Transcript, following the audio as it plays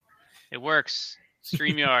It works.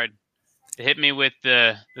 StreamYard. It hit me with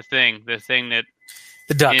the thing that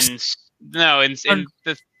The ducks. in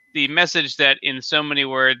the message that in so many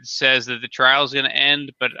words says that the trial is going to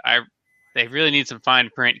end, but they really need some fine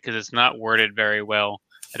print because it's not worded very well.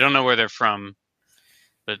 I don't know where they're from,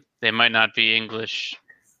 but they might not be English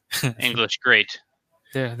great.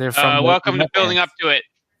 They're from welcome to Building Up to It,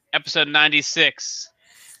 episode 96.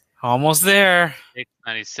 Almost there.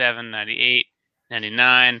 97, 98,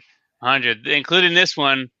 99, 100. Including this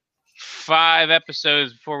one, 5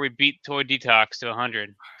 episodes before we beat Toy Detox to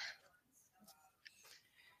 100.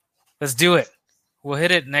 Let's do it. We'll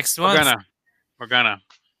hit it next month. We're gonna.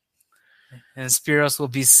 And Spiros will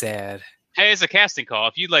be sad. Hey, it's a casting call.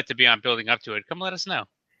 If you'd like to be on Building Up to It, come let us know.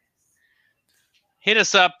 Hit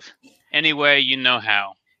us up any way you know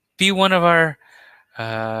how. Be one of our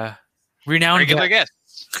renowned regular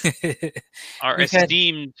guests. Our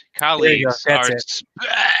esteemed colleagues, our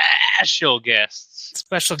special guests.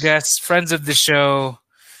 Special guests, friends of the show,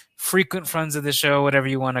 frequent friends of the show, whatever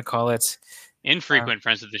you want to call it. Infrequent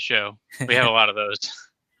friends of the show. We have a lot of those.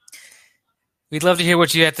 We'd love to hear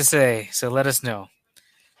what you have to say, so let us know.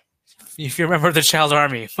 If you're a member of the Child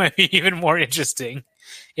Army, it might be even more interesting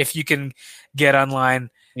if you can get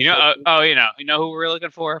online. You know who we're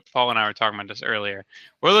looking for? Paul and I were talking about this earlier.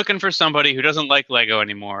 We're looking for somebody who doesn't like Lego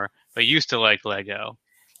anymore, but used to like Lego.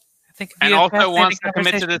 And also wants to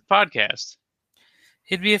commit to this podcast.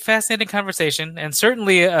 It'd be a fascinating conversation, and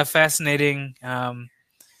certainly a fascinating,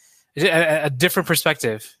 a different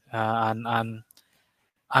perspective on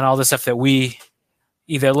all the stuff that we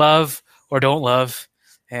either love or don't love.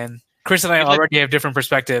 And Chris and I already have different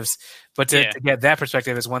perspectives, but to get that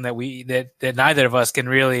perspective is one that neither of us can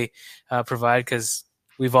really provide because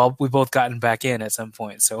we both gotten back in at some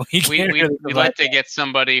point. So we'd like to get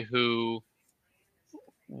somebody who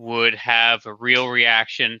would have a real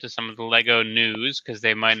reaction to some of the Lego news because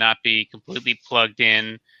they might not be completely plugged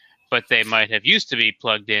in, but they might have used to be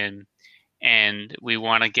plugged in. And we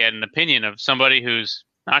want to get an opinion of somebody who's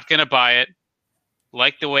not going to buy it,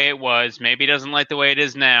 like the way it was, maybe doesn't like the way it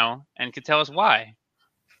is now, and can tell us why.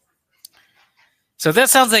 So that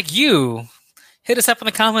sounds like you. Hit us up in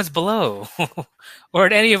the comments below or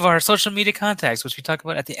at any of our social media contacts, which we talk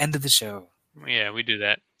about at the end of the show. Yeah, we do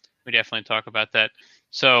that. We definitely talk about that.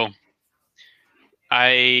 So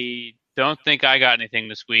I don't think I got anything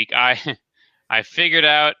this week. I figured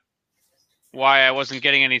out why I wasn't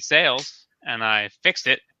getting any sales, and I fixed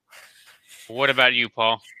it. What about you,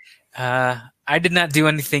 Paul? I did not do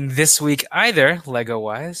anything this week either,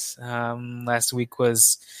 Lego-wise. Last week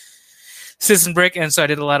was Citizen Brick, and so I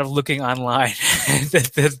did a lot of looking online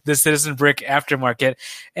at the Citizen Brick aftermarket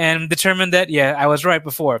and determined that, I was right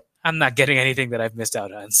before. I'm not getting anything that I've missed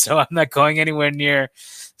out on, so I'm not going anywhere near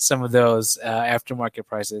some of those aftermarket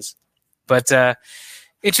prices. But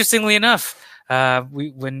interestingly enough,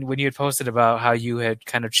 when you had posted about how you had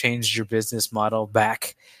kind of changed your business model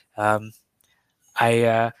back,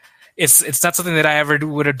 it's not something that I ever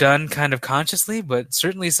would have done kind of consciously, but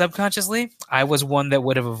certainly subconsciously, I was one that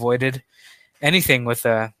would have avoided anything with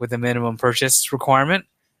a minimum purchase requirement,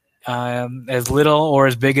 as little or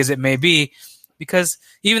as big as it may be, because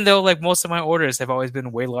even though like most of my orders have always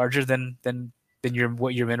been way larger than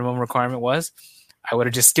what your minimum requirement was, I would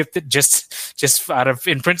have just skipped it just out of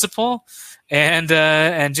in principle, and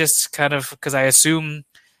just kind of because I assume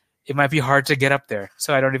it might be hard to get up there,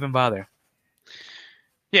 so I don't even bother.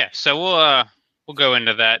 Yeah, so we'll go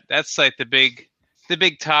into that. That's like the big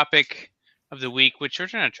topic of the week, which we're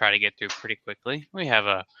going to try to get through pretty quickly. We have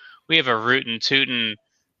a rootin' tootin'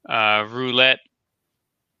 roulette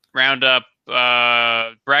roundup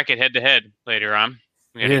bracket head to head later on.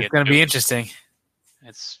 It's going to be interesting.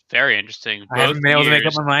 It's very interesting. I haven't been able to make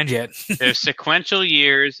up my mind yet. They're sequential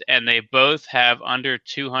years, and they both have under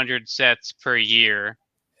 200 sets per year,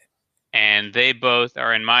 and they both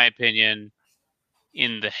are, in my opinion,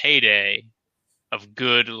 in the heyday of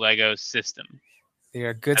good Lego system. They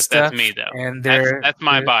are good stuff. That's me, though. And that's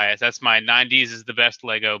my bias. That's my 90s is the best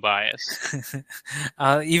Lego bias.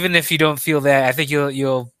 Even if you don't feel that, I think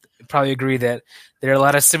you'll probably agree that there are a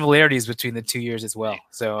lot of similarities between the 2 years as well.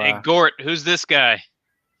 So, hey, Gort, who's this guy?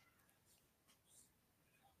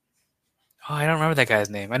 Oh, I don't remember that guy's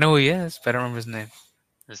name. I know who he is, but I don't remember his name.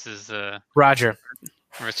 This is Roger.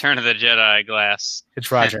 Return of the Jedi glass. It's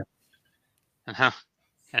Roger. And how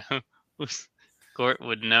Gort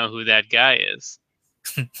would know who that guy is.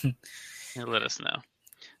 He'll let us know.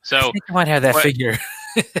 So I think I might have that figure.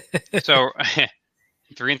 So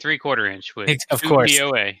 3 3/4 inch with of course.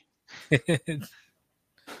 POA.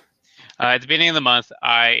 At the beginning of the month,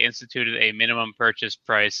 I instituted a minimum purchase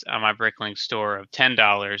price on my Bricklink store of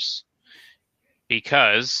 $10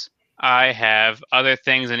 because I have other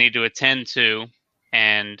things I need to attend to,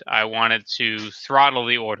 and I wanted to throttle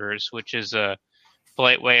the orders, which is a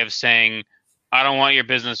polite way of saying I don't want your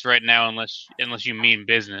business right now unless you mean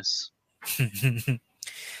business.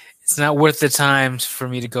 It's not worth the time for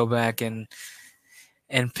me to go back and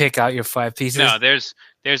pick out your 5 pieces. No,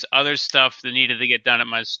 there's other stuff that needed to get done at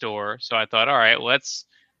my store, so I thought, all right, let's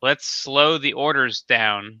slow the orders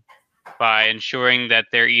down by ensuring that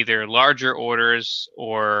they're either larger orders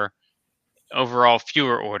or overall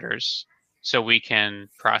fewer orders, so we can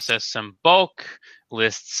process some bulk,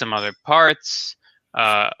 list some other parts,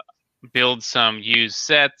 build some used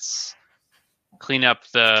sets, clean up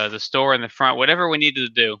the store in the front, whatever we needed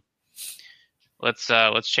to do. Let's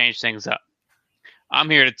change things up. I'm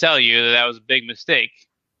here to tell you that was a big mistake,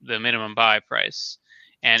 the minimum buy price.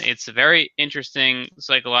 And it's a very interesting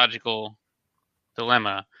psychological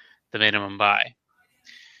dilemma, the minimum buy.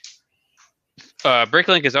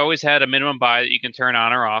 Bricklink has always had a minimum buy that you can turn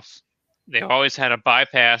on or off. They've always had a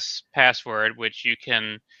bypass password, which you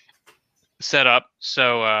can set up.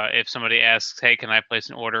 So if somebody asks, hey, can I place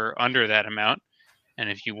an order under that amount? And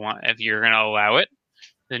if you're going to allow it,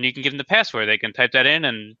 then you can give them the password. They can type that in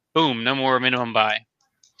and boom, no more minimum buy.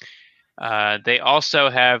 They also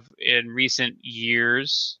have in recent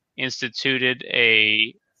years instituted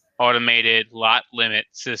a automated lot limit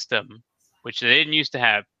system, which they didn't used to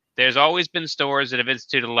have. There's always been stores that have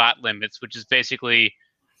instituted lot limits, which is basically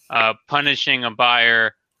punishing a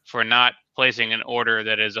buyer for not placing an order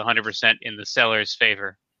that is 100% in the seller's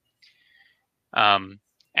favor.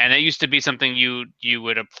 And it used to be something you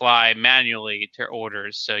would apply manually to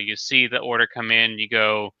orders. So you see the order come in, you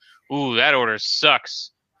go, ooh, that order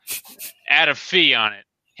sucks. Add a fee on it.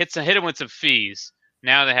 Hit them with some fees.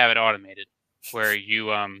 Now they have it automated, where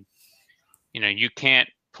you can't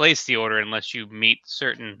place the order unless you meet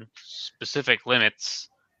certain specific limits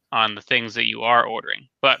on the things that you are ordering.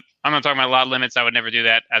 But I'm not talking about lot limits. I would never do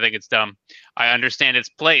that. I think it's dumb. I understand its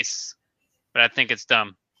place, but I think it's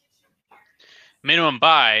dumb. Minimum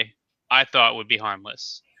buy, I thought would be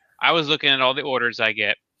harmless. I was looking at all the orders I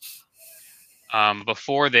get.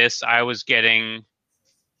 Before this, I was getting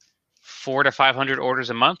 400 to 500 orders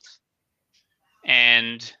a month,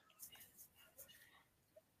 and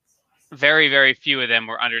very, very few of them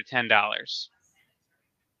were under $10.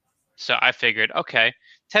 So I figured, okay,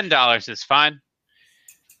 $10 is fine.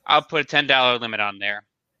 I'll put a $10 limit on there,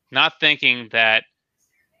 not thinking that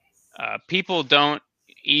people don't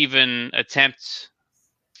even attempt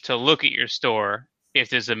to look at your store if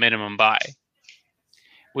there's a minimum buy,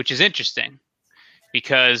 which is interesting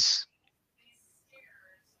because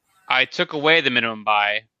I took away the minimum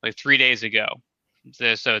buy like 3 days ago.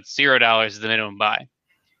 So it's $0 is the minimum buy.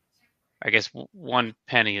 I guess 1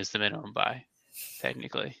 penny is the minimum buy,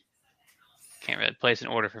 technically. Can't really place an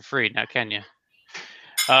order for free now, can you?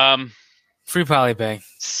 Free Polypay.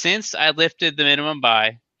 Since I lifted the minimum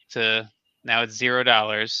buy to now it's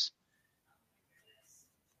 $0,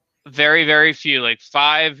 very, very few, like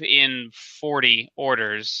 5 in 40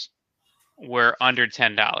 orders were under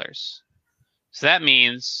 $10. So that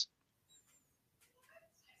means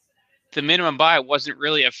the minimum buy wasn't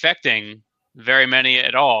really affecting very many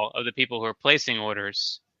at all of the people who are placing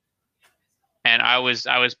orders. And I was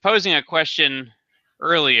posing a question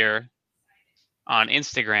earlier on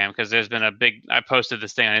Instagram because there's been I posted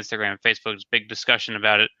this thing on Instagram and Facebook, there's a big discussion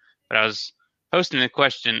about it. But I was posting the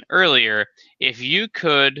question earlier, if you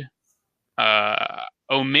could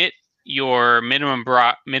omit your minimum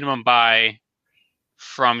buy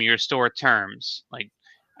from your store terms, like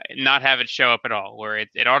not have it show up at all, where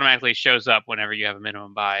it automatically shows up whenever you have a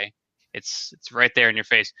minimum buy. It's right there in your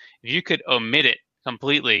face. If you could omit it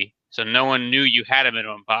completely so no one knew you had a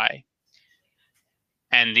minimum buy,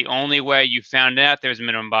 and the only way you found out there was a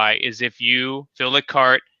minimum buy is if you filled a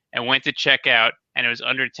cart and went to checkout and it was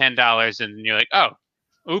under $10 and you're like, oh,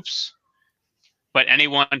 oops. But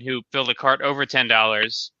anyone who filled a cart over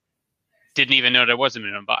 $10 didn't even know there was a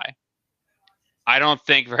minimum buy. I don't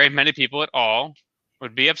think very many people at all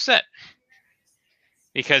would be upset,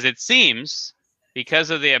 because it seems because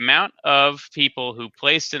of the amount of people who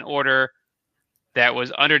placed an order that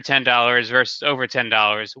was under $10 versus over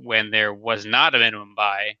 $10 when there was not a minimum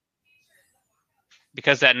buy,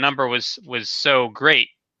 because that number was so great,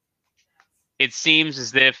 it seems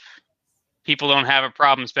as if people don't have a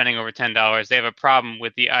problem spending over $10. They have a problem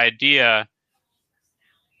with the idea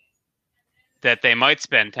that they might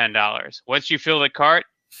spend $10. Once you fill the cart,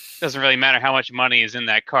 it doesn't really matter how much money is in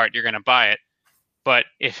that cart, you're going to buy it. But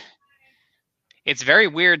if it's very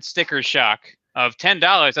weird sticker shock of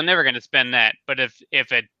 $10, I'm never going to spend that. But if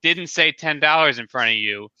it didn't say $10 in front of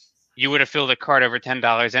you, you would have filled a cart over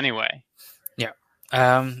 $10 anyway. Yeah.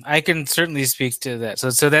 I can certainly speak to that.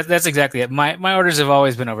 So that's exactly it. My orders have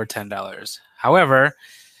always been over $10. However,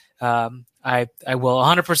 I will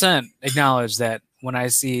 100% acknowledge that when I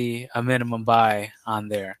see a minimum buy on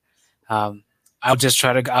there, I'll just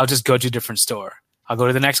go to a different store. I'll go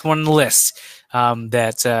to the next one on the list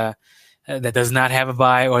that does not have a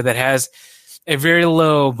buy, or that has a very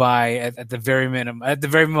low buy at the very minimum, at the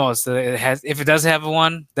very most. If it does have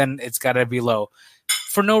one, then it's got to be low,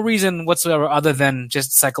 for no reason whatsoever other than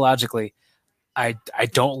just psychologically. I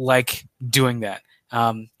don't like doing that.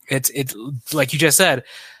 It's like you just said.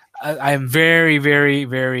 I am very, very,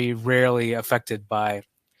 very rarely affected by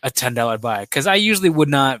a $10 buy, because I usually would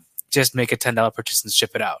not just make a $10 purchase and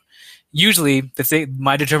ship it out. Usually,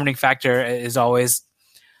 my determining factor is always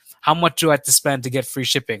how much do I have to spend to get free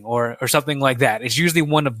shipping, or something like that. It's usually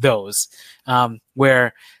one of those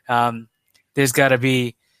where there's got to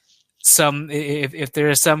be some, if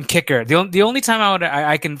there is some kicker. The only time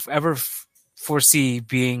I can ever foresee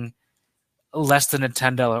being less than a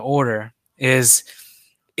 $10 order is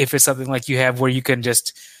if it's something like you have where you can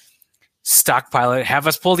just stockpile it, have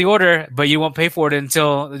us pull the order, but you won't pay for it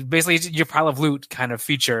until basically your pile of loot kind of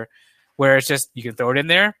feature, where it's just you can throw it in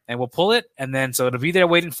there and we'll pull it, and then so it'll be there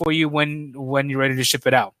waiting for you when you're ready to ship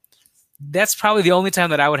it out. That's probably the only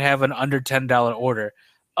time that I would have an under $10 order.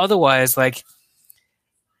 Otherwise, like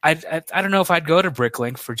I don't know if I'd go to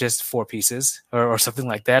Bricklink for just 4 pieces or something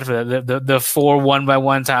like that, for the 4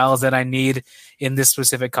 1x1 tiles that I need in this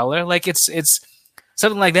specific color. Like it's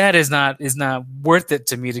something like that is not worth it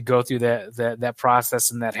to me to go through that process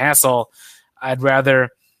and that hassle. I'd rather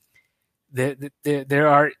there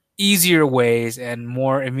are easier ways and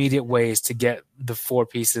more immediate ways to get the 4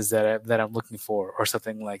 pieces that I'm looking for, or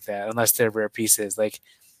something like that. Unless they're rare pieces, like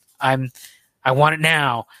I want it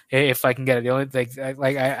now if I can get it. The only thing,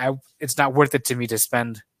 it's not worth it to me to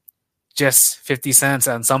spend just 50 cents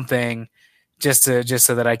on something just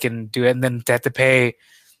so that I can do it, and then to have to pay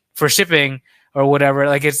for shipping or whatever.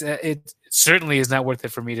 Like it certainly is not worth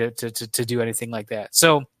it for me to do anything like that.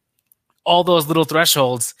 So all those little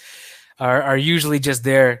thresholds are usually just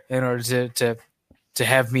there in order to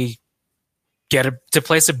have me to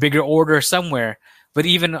place a bigger order somewhere. But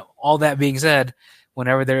even all that being said,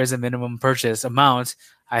 whenever there is a minimum purchase amount,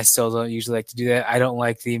 I still don't usually like to do that. I don't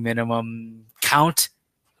like the minimum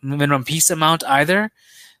piece amount either.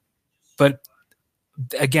 But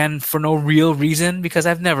again, for no real reason, because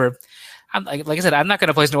like I said, I'm not going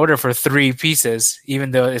to place an order for 3 pieces,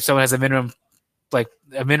 even though if someone has a minimum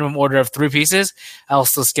order of 3 pieces, I'll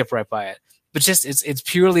still skip right by it. But just it's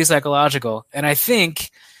purely psychological, and I think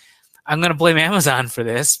I'm going to blame Amazon for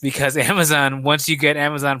this, because Amazon, once you get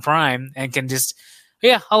Amazon Prime and can just,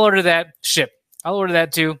 I'll order that, ship. I'll order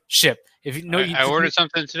that too, ship. If you know, I ordered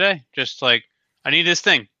something today, just like I need this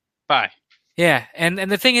thing, bye. Yeah, and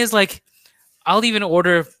the thing is, like, I'll even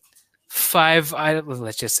order 5 items.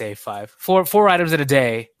 Let's just say 4 items in a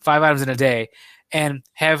day, 5 items in a day, and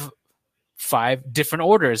have 5 different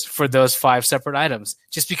orders for those 5 separate items,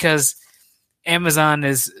 just because Amazon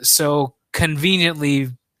is so conveniently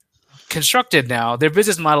constructed now. Their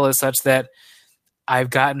business model is such that I've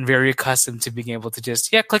gotten very accustomed to being able to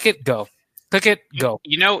just click it, go, click it, go.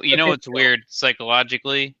 You know what's weird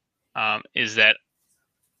psychologically is that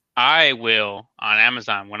I will, on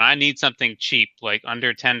Amazon, when I need something cheap, like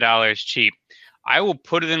under $10 cheap, I will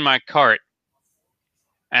put it in my cart,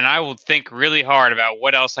 and I will think really hard about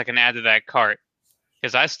what else I can add to that cart,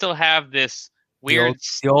 because I still have this weird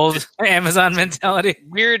the old Amazon mentality.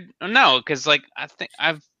 Weird, no, because like I think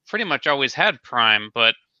I've pretty much always had Prime,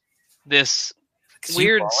 but this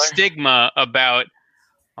weird stigma about,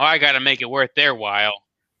 I got to make it worth their while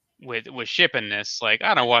with shipping this. Like,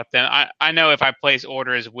 I don't want them. I know if I place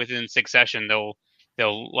orders within succession, they'll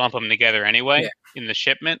lump them together anyway in the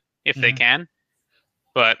shipment if they can.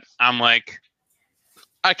 But I'm like,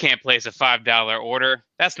 I can't place a $5 order.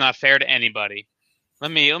 That's not fair to anybody.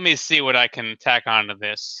 Let me see what I can tack onto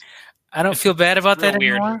this. I don't feel bad about that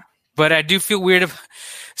anymore, but I do feel weird.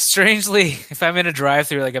 Strangely, if I'm in a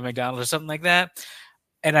drive-thru like at McDonald's or something like that,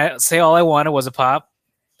 and I say all I wanted was a pop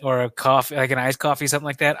or a coffee, like an iced coffee, something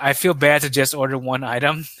like that, I feel bad to just order one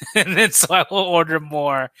item, and then so I will order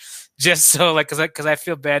more, just so because I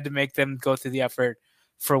feel bad to make them go through the effort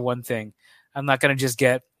for one thing. I'm not gonna just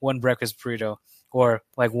get one breakfast burrito or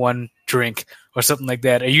like one drink or something like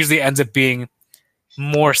that. It usually ends up being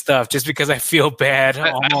more stuff just because I feel bad.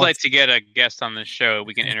 I'd like to get a guest on this show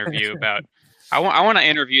we can interview about. I want to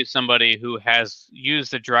interview somebody who has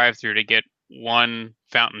used the drive-thru to get one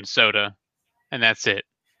fountain soda, and that's it.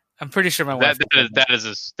 I'm pretty sure my wife. That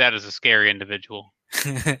is a scary individual.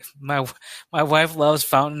 my my wife loves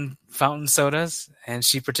fountain sodas, and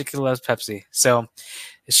she particularly loves Pepsi. So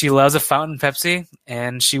she loves a fountain Pepsi,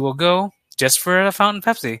 and she will go just for a fountain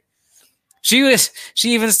Pepsi. She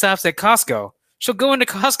even stops at Costco. She'll go into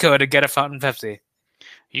Costco to get a fountain Pepsi.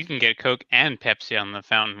 You can get Coke and Pepsi on the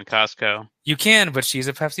fountain in Costco. You can, but she's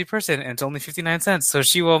a Pepsi person, and it's only 59 cents. So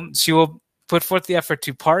she will put forth the effort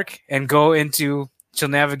to park and go into. She'll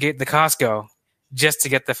navigate the Costco just to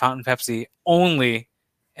get the fountain Pepsi only,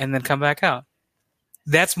 and then come back out.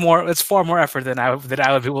 That's more. It's far more effort than I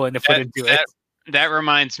would be willing to put into it. That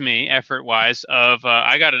reminds me, effort-wise, of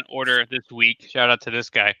I got an order this week. Shout out to this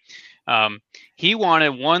guy. He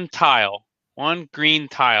wanted one green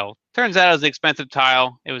tile. Turns out it was an expensive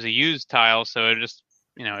tile. It was a used tile, so it just,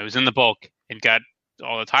 it was in the bulk. It got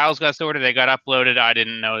all the tiles got sorted. They got uploaded. I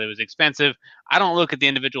didn't know it was expensive. I don't look at the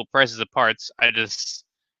individual prices of parts. I just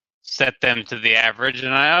set them to the average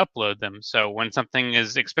and I upload them. So when something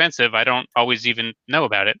is expensive, I don't always even know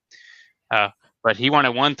about it. But he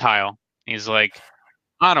wanted one tile. He's like,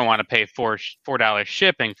 I don't want to pay $4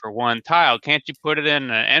 shipping for one tile. Can't you put it in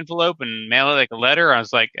an envelope and mail it like a letter? I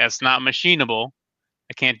was like, that's not machinable.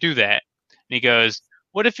 I can't do that. And he goes,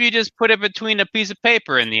 what if you just put it between a piece of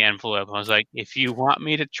paper in the envelope? I was like, if you want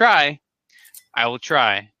me to try, I will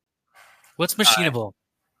try. What's machinable?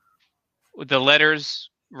 The letters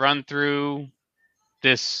run through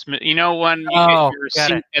this. When you get your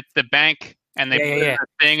receipt at the bank and they put it in a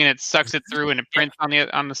thing and it sucks it through and it prints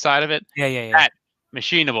on the side of it. Yeah. That,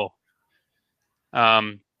 machinable.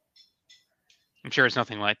 I'm sure it's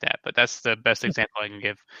nothing like that, but that's the best example I can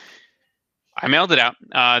give. I mailed it out.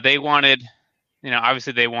 They wanted,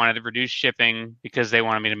 obviously they wanted to reduce shipping because they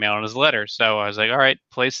wanted me to mail it as a letter. So I was like, all right,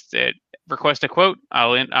 request a quote.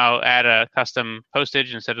 I'll add a custom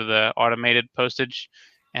postage instead of the automated postage,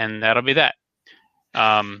 and that'll be that.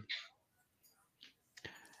 And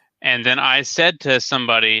then I said to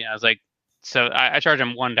somebody, I was like, so I charge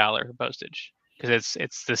them $1 for postage because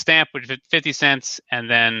it's the stamp, which is 50 cents, and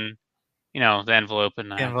then the envelope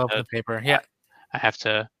and the paper. Yeah, I have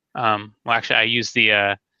to. Actually, I use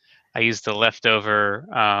the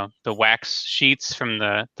leftover the wax sheets from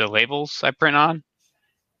the labels I print on.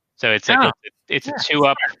 So it's like it's a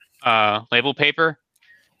 2-up label paper,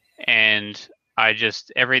 and I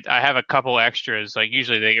have a couple extras. Like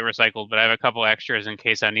usually they get recycled, but I have a couple extras in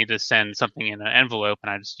case I need to send something in an envelope,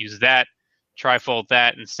 and I just use that, trifold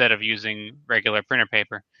that instead of using regular printer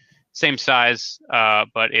paper. Same size,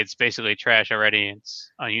 but it's basically trash already.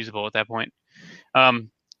 It's unusable at that point.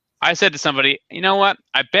 I said to somebody, you know what?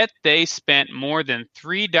 I bet they spent more than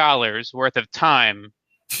 $3 worth of time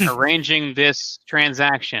arranging this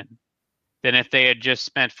transaction than if they had just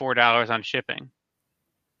spent $4 on shipping.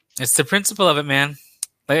 It's the principle of it, man.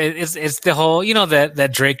 Like it's the whole,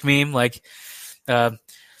 that Drake meme, like $45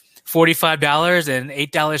 and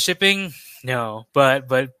 $8 shipping. No,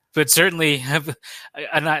 but certainly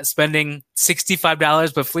I'm not spending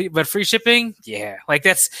 $65 but free shipping. Yeah, like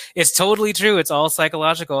it's totally true. It's all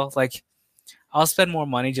psychological. Like I'll spend more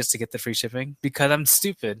money just to get the free shipping because I'm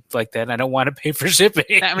stupid like that. And I don't want to pay for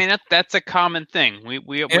shipping. I mean that's a common thing.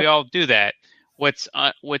 We all do that. What's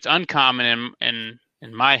uncommon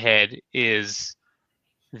in my head is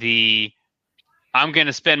I'm going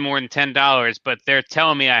to spend more than $10, but they're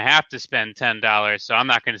telling me I have to spend $10, so I'm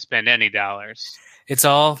not going to spend any dollars. It's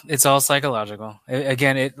all psychological.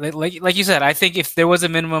 Again, like you said, I think if there was a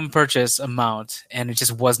minimum purchase amount and it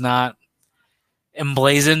just was not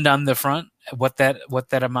emblazoned on the front what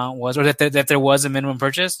that amount was, or that there was a minimum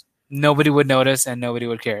purchase, nobody would notice and nobody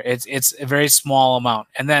would care. It's a very small amount,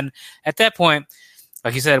 and then at that point,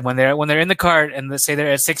 like you said, when they're in the cart and let's say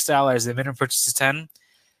they're at $6, the minimum purchase is $10,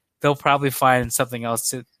 they'll probably find something else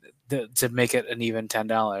to make it an even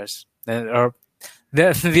 $10, or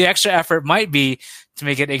the extra effort might be to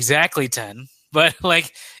make it exactly 10, but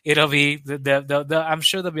like it'll be I'm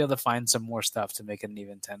sure they'll be able to find some more stuff to make it an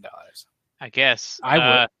even $10. I guess I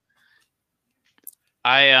would.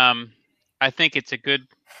 I think it's a good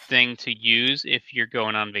thing to use if you're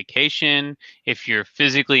going on vacation, if you're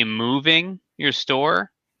physically moving your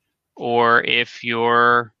store, or if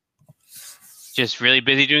you're just really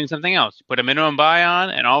busy doing something else. Put a minimum buy on,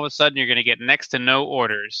 and all of a sudden you're going to get next to no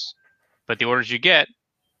orders. But the orders you get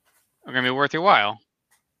are going to be worth your while.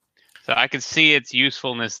 So I can see its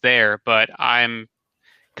usefulness there, but I'm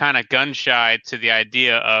kind of gun shy to the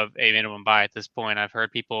idea of a minimum buy at this point. I've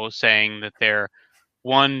heard people saying that their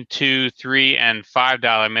 $1, $2, $3, and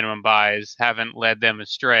 $5 minimum buys haven't led them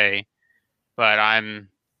astray, but I'm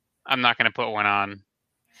not going to put one on.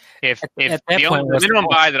 If the minimum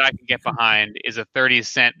buy that I can get behind is a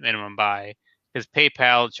 30-cent minimum buy, because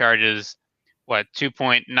PayPal charges what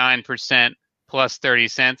 2.9% plus 30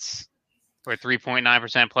 cents, or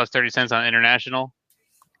 3.9% plus 30 cents on international.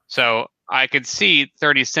 So I could see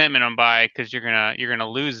 30-cent minimum buy because you're gonna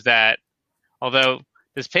lose that. Although,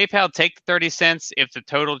 does PayPal take the 30 cents if the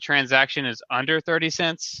total transaction is under 30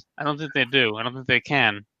 cents? I don't think they do. I don't think they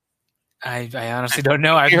can. I honestly don't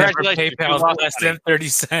know. I've never Congratulations, you PayPal lost less money. than 30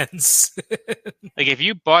 cents. Like if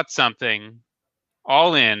you bought something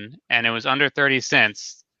all in and it was under 30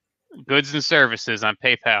 cents, goods and services on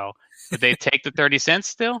PayPal, would they take the 30 cents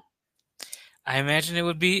still? I imagine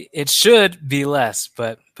it should be less,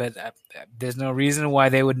 but there's no reason why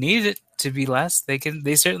they would need it to be less. They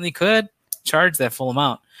certainly could charge that full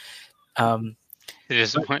amount. They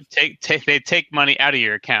just they take money out of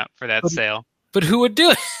your account for that sale. But who would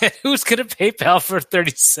do it? Who's going to PayPal for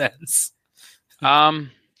 30 cents?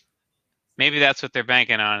 Maybe that's what they're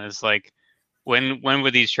banking on, is like, when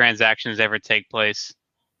would these transactions ever take place?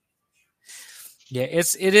 Yeah,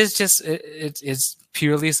 it's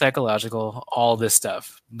purely psychological, all this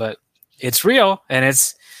stuff, but it's real, and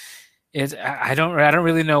I don't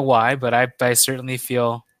really know why, but I certainly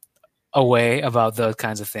feel a way about those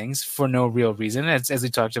kinds of things for no real reason, as we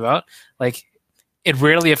talked about. Like, it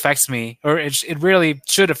rarely affects me, or it really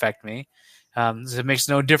should affect me. So it makes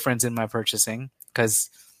no difference in my purchasing, because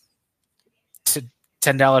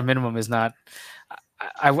 $10 minimum is not.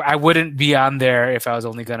 I wouldn't be on there if I was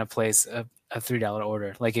only going to place a $3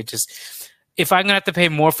 order. Like, it just, if I'm going to have to pay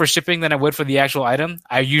more for shipping than I would for the actual item,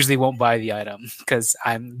 I usually won't buy the item, because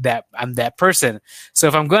I'm that person. So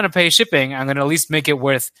if I'm going to pay shipping, I'm going to at least make it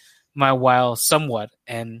worth my while somewhat,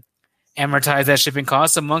 and amortize that shipping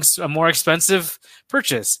cost amongst a more expensive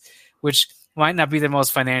purchase, which might not be the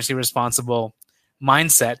most financially responsible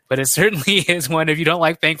mindset, but it certainly is one. If you don't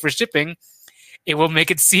like paying for shipping, it will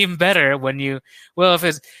make it seem better when if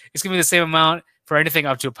it's going to be the same amount for anything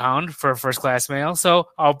up to £1 for first class mail, so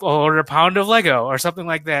I'll order a pound of Lego or something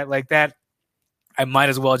like that. Like that, I might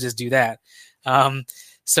as well just do that.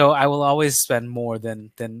 So I will always spend more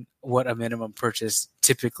than what a minimum purchase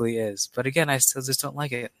typically is. But again, I still just don't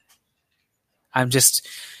like it. I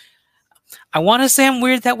want to say I'm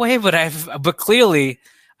weird that way, but clearly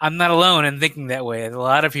I'm not alone in thinking that way. A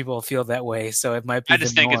lot of people feel that way, so it might be. I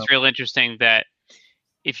just think it's real interesting that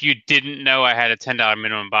if you didn't know I had a $10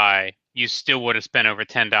 minimum buy, you still would have spent over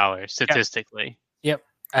 $10 statistically. Yep.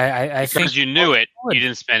 I think because you knew it, you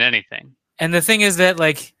didn't spend anything. And the thing is that,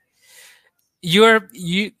 like, you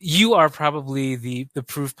are probably the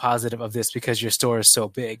proof positive of this, because your store is so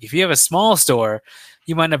big. If you have a small store,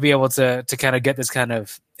 you might not be able to kind of get this kind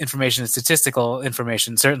of information, statistical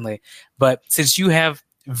information, certainly. But since you have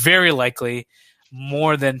very likely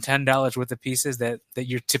more than $10 worth of pieces that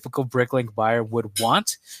your typical Bricklink buyer would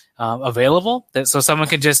want available, so someone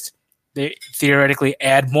can just theoretically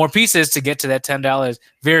add more pieces to get to that $10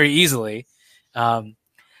 very easily.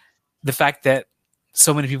 The fact that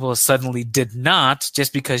so many people suddenly did not,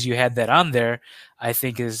 just because you had that on there, I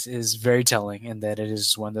think is very telling, and that it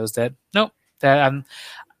is one of those that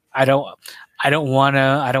I don't want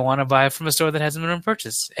to buy from a store that has a minimum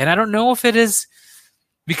purchase. And I don't know if it is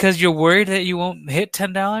because you're worried that you won't hit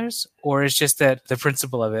 $10, or it's just that the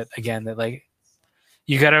principle of it, again, that like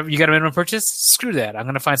you got a minimum purchase, screw that, I'm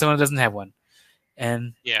going to find someone who doesn't have one.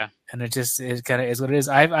 And it kind of is what it is.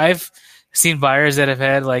 I've seen buyers that have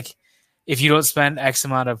had, like, if you don't spend X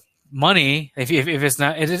amount of money, if it's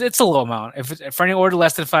not, it's a low amount. If for any order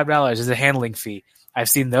less than $5 is a handling fee. I've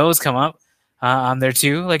seen those come up on there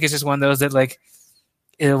too. Like, it's just one of those that, like,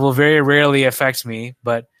 it will very rarely affect me,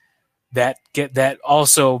 but that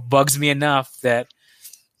also bugs me enough that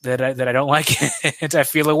I don't like it. I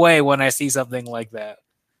feel away when I see something like that.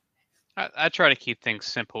 I try to keep things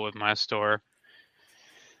simple with my store.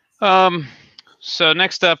 So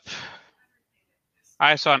next up,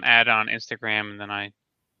 I saw an ad on Instagram, and then I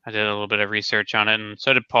did a little bit of research on it, and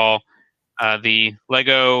so did Paul. The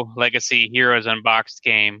Lego Legacy Heroes Unboxed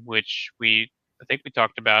game, which I think we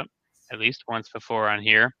talked about at least once before on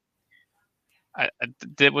here.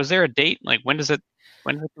 Was there a date? Like, when does it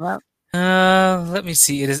come out? Let me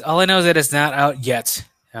see. All I know is that it's not out yet.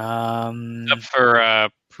 Up for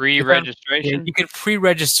pre-registration? You can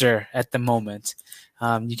pre-register at the moment.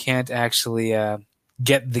 You can't actually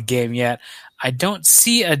get the game yet. I don't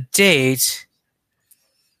see a date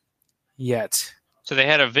yet. So they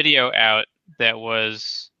had a video out that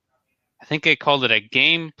was, I think they called it a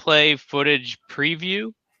gameplay footage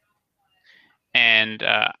preview. And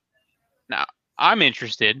now I'm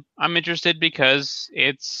interested. I'm interested because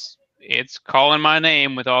it's calling my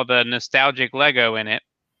name with all the nostalgic Lego in it.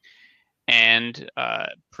 And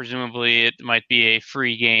presumably it might be a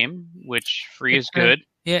free game, which free is good.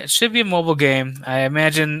 Yeah, it should be a mobile game. I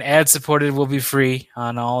imagine ad supported will be free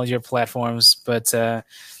on all your platforms, but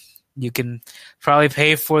you can probably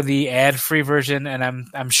pay for the ad free version, and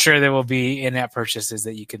I'm sure there will be in-app purchases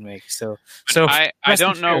that you can make. But So I rest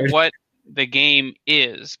don't know assured. what the game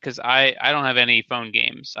is because I don't have any phone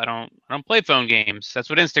games. I don't play phone games. That's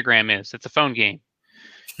what Instagram is. It's a phone game.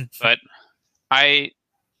 But I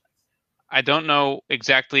I don't know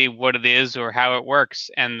exactly what it is or how it works,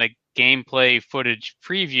 and the gameplay footage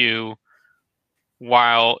preview,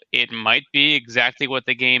 while it might be exactly what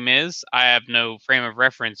the game is, I have no frame of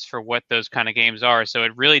reference for what those kind of games are. So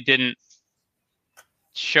it really didn't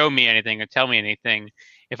show me anything or tell me anything.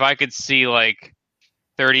 If I could see like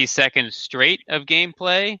 30 seconds straight of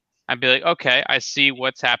gameplay, I'd be like, okay, I see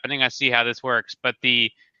what's happening. I see how this works. But the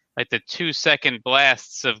 2 second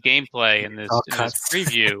blasts of gameplay in All this cuts.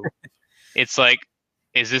 preview, it's like,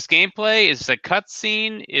 is this gameplay? Is this a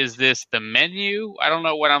cutscene? Is this the menu? I don't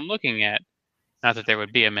know what I'm looking at. Not that there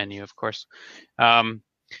would be a menu, of course. Um,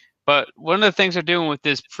 but one of the things they're doing with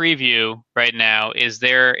this preview right now is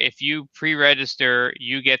if you pre-register,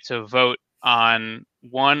 you get to vote on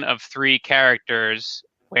one of three characters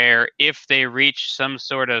where if they reach some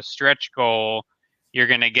sort of stretch goal, you're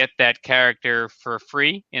going to get that character for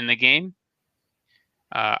free in the game.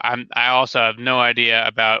 I also have no idea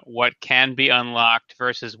about what can be unlocked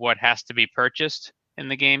versus what has to be purchased in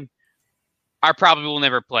the game. I probably will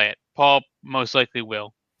never play it. Paul most likely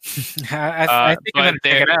will. I think I'm But going to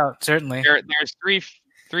check it out, certainly. there's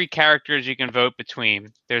three characters you can vote between.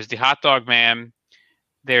 There's the hot dog man.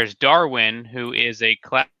 There's Darwin, who is a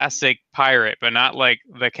classic pirate, but not like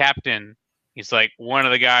the captain. He's like one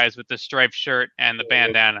of the guys with the striped shirt and the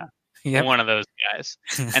bandana. Yep. One of those guys.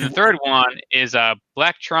 And the third one is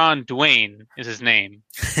Blacktron Dwayne is his name.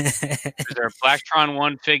 There's our Blacktron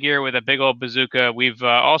 1 figure with a big old bazooka. We've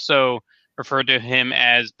also referred to him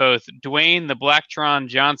as both Dwayne the Blacktron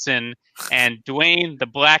Johnson and Dwayne the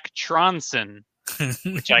Black Tronson,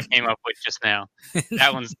 which I came up with just now.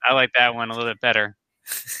 I like that one a little bit better.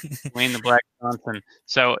 Dwayne the Black Johnson.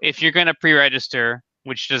 So if you're going to pre-register,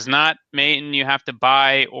 which does not mean you have to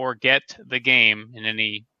buy or get the game in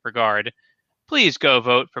any regard, please go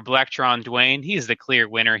vote for Blacktron Dwayne. He's the clear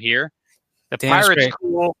winner here. The Damn pirate's straight.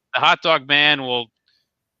 cool. The hot dog man will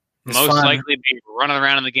It's most fun. likely be running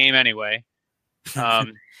around in the game anyway.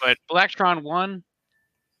 But Blacktron 1,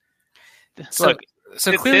 look,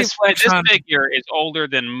 So clearly, this figure is older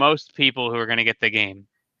than most people who are going to get the game.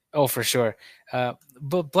 Oh, for sure. But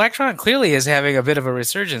Blacktron clearly is having a bit of a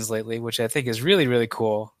resurgence lately, which I think is really, really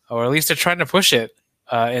cool. Or at least they're trying to push it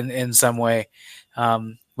in some way.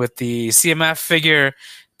 With the CMF figure,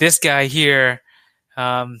 this guy here,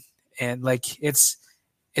 and like it's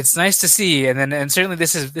nice to see. And certainly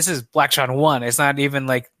this is Blacktron 1. It's not even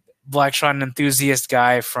like Blacktron enthusiast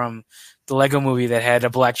guy from the Lego movie that had a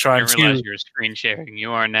Blacktron 2. I didn't realize you were screen sharing.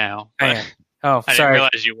 You are now. I am. Oh, I sorry. didn't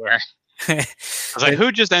realize you were. I was like,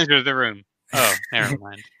 who just entered the room? Oh, never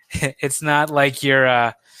mind. It's not like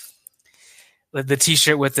your the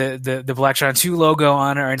T-shirt with the Blacktron 2 logo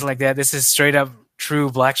on it or anything like that. This is straight up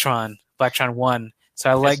true Blacktron 1. So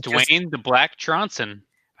I like Dwayne the Black Tronson.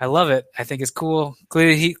 I love it. I think it's cool.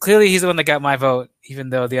 Clearly he's the one that got my vote,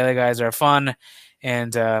 even though the other guys are fun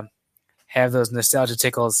and have those nostalgia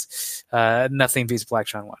tickles. Nothing beats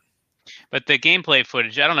Blacktron 1. But the gameplay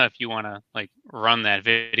footage, I don't know if you want to like run that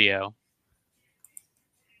video.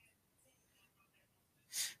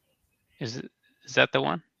 Is that the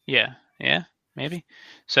one? Yeah, maybe.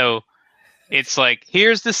 So it's like,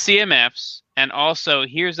 here's the CMFs, and also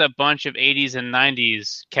here's a bunch of 80s and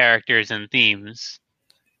 90s characters and themes.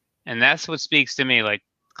 And that's what speaks to me, like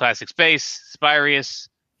Classic Space, Spyrius,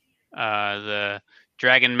 the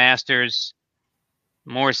Dragon Masters,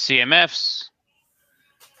 more CMFs,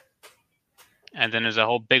 and then there's a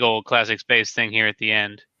whole big old Classic Space thing here at the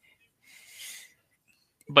end.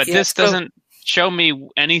 But yeah, this doesn't show me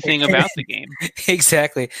anything about the game.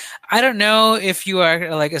 Exactly. I don't know if you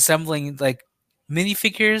are like assembling like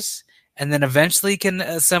minifigures and then eventually can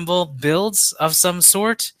assemble builds of some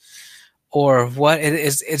sort, or what.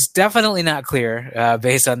 It's definitely not clear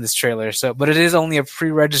based on this trailer. So, but it is only a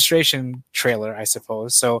pre-registration trailer, I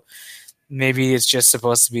suppose. So maybe it's just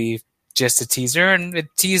supposed to be just a teaser, and it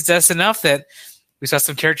teased us enough that we saw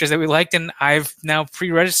some characters that we liked, and I've now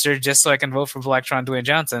pre-registered just so I can vote for Blacktron Dwayne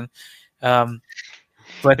Johnson.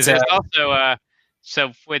 But there's also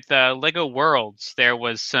so with Lego Worlds, there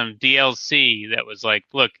was some DLC that was like,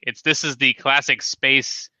 look, this is the Classic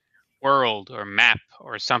Space world or map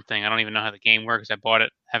or something. I don't even know how the game works. I bought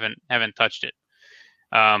it, haven't touched it.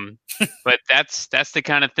 But that's the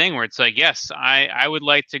kind of thing where it's like, yes, I would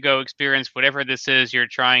like to go experience whatever this is you're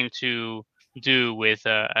trying to do with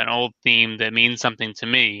an old theme that means something to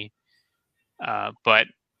me. But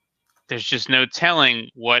there's just no telling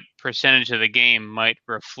what percentage of the game might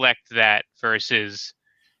reflect that versus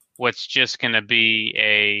what's just going to be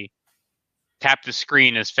a tap the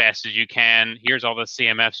screen as fast as you can. Here's all the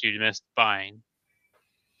CMFs you missed buying.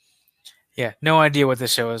 Yeah, no idea what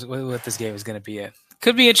this show is, what this game is going to be yet.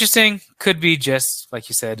 Could be interesting. Could be just like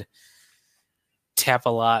you said, tap a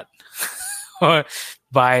lot or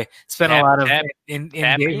spend a lot of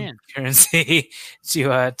in-game currency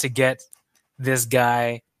to get this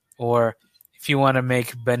guy. Or if you want to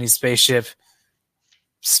make Benny's spaceship,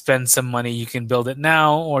 spend some money. You can build it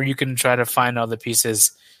now, or you can try to find all the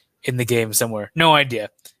pieces in the game somewhere. No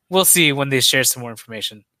idea. We'll see when they share some more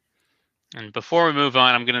information. And before we move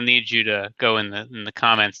on, I'm going to need you to go in the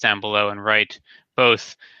comments down below and write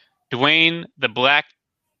both Dwayne the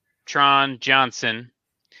Blacktron Johnson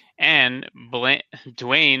and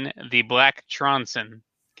Dwayne the Black Tronson.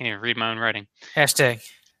 Can't even read my own writing. Hashtag.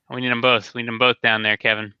 We need them both. We need them both down there,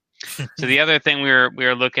 Kevin. So the other thing we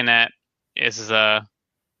were looking at is kind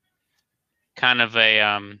of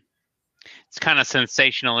it's kind of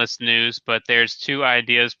sensationalist news, but there's 2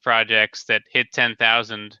 ideas projects that hit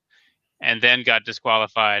 10,000 and then got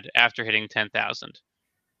disqualified after hitting 10,000,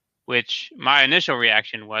 which my initial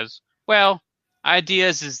reaction was, well,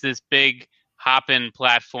 Ideas is this big hop-in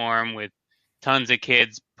platform with tons of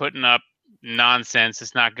kids putting up nonsense.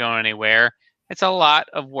 It's not going anywhere. It's a lot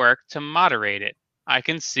of work to moderate it. I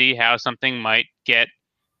can see how something might get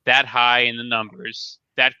that high in the numbers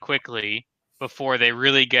that quickly before they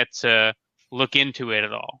really get to look into it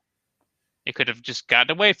at all. It could have just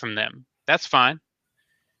gotten away from them. That's fine.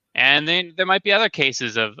 And then there might be other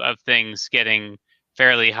cases of things getting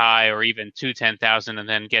fairly high or even to 10,000 and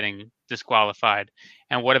then getting disqualified.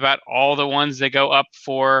 And what about all the ones that go up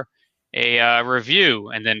for a review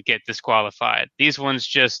and then get disqualified? These ones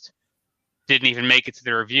just didn't even make it to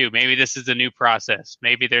the review. Maybe this is a new process.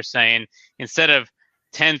 Maybe they're saying instead of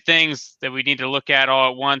 10 things that we need to look at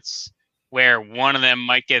all at once where one of them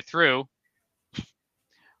might get through,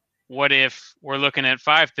 what if we're looking at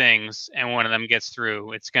 5 things and one of them gets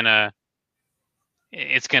through? It's gonna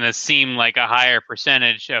seem like a higher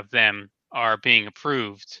percentage of them are being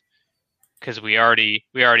approved because we already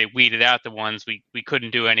weeded out the ones we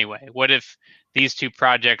couldn't do anyway. What if these 2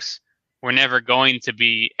 projects were never going to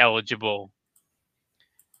be eligible,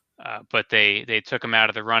 but they took them out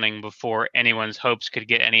of the running before anyone's hopes could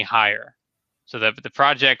get any higher? So the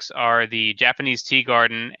projects are the Japanese Tea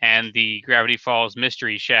Garden and the Gravity Falls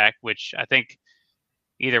Mystery Shack, which I think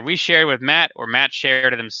either we shared with Matt or Matt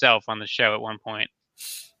shared it himself on the show at one point.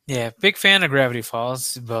 Yeah, big fan of Gravity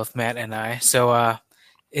Falls, both Matt and I. So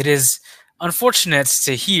it is unfortunate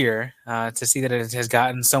to hear, to see that it has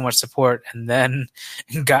gotten so much support and then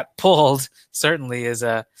got pulled. Certainly is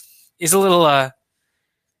a little.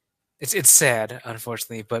 It's sad,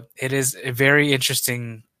 unfortunately, but it is a very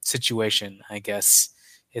interesting situation, I guess.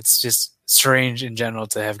 It's just strange in general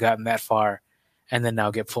to have gotten that far and then now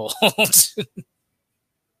get pulled.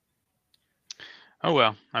 Oh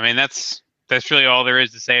well, I mean that's really all there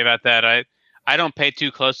is to say about that. I don't pay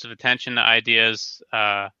too close of attention to Ideas.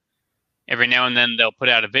 Every now and then they'll put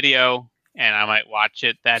out a video, and I might watch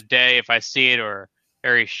it that day if I see it, or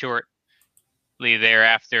very shortly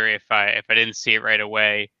thereafter if I didn't see it right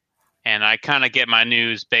away. And I kind of get my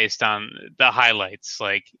news based on the highlights.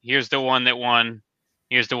 Like, here's the one that won.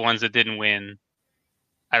 Here's the ones that didn't win.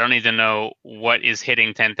 I don't need to know what is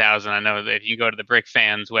hitting 10,000. I know that if you go to the Brick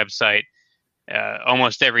Fans website,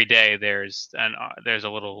 almost every day there's a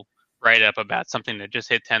little write-up about something that just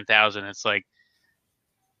hit 10,000. It's like,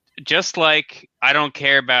 just like I don't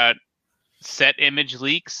care about set image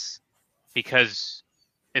leaks because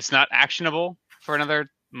it's not actionable for another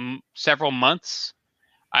several months.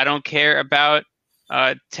 I don't care about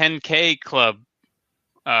 10K Club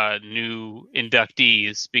new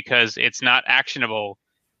inductees because it's not actionable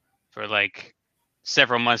for like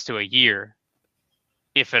several months to a year,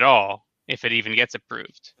 if at all, if it even gets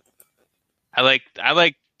approved. I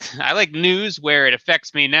like news where it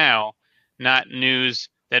affects me now, not news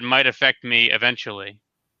that might affect me eventually.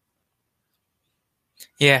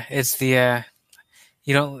 Yeah, it's the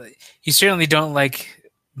you certainly don't like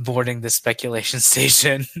boarding the speculation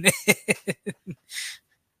station.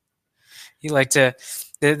 You like to.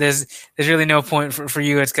 There's really no point for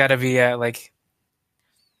you. It's got to be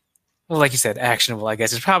well, like you said, actionable, I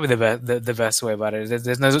guess, is probably the best way about it.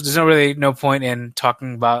 There's really no point in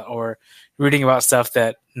talking about or reading about stuff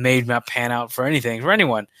that may not pan out for anything for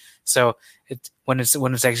anyone. So when it's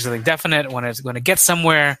actually something definite, when it gets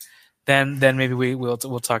somewhere, then maybe we'll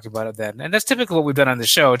talk about it then. And that's typically what we've done on the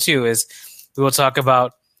show too. Is we will talk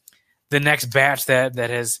about the next batch that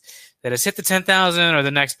has hit the 10,000, or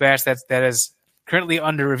the next batch that is currently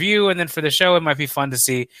under review. And then for the show, it might be fun to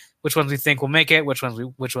see which ones we think will make it, which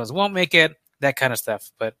ones won't make it, that kind of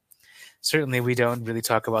stuff. But certainly we don't really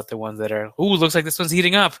talk about the ones that are, ooh, looks like this one's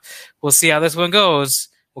heating up. We'll see how this one goes.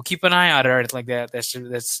 We'll keep an eye out or anything like that.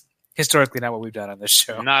 That's historically not what we've done on this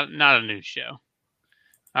show. Not a news show.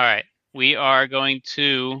 All right. We are going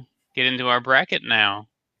to get into our bracket now.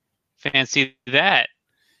 Fancy that.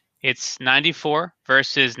 It's 94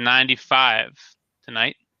 versus 95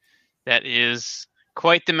 tonight. That is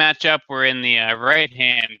quite the matchup. We're in the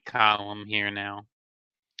right-hand column here now,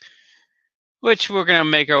 which we're going to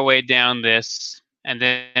make our way down this, and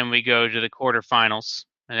then we go to the quarterfinals,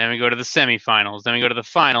 and then we go to the semifinals, then we go to the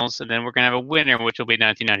finals, and then we're going to have a winner, which will be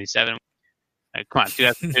 1997. Come on,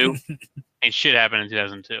 2002. It should happen in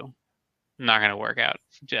 2002. Not going to work out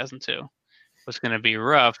for 2002. What's going to be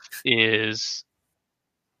rough is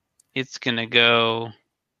it's going to go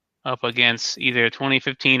up against either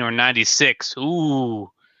 2015 or 96. Ooh,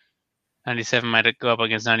 97 might go up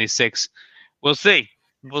against 96. We'll see.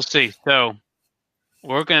 So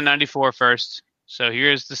we're looking at 94 first. So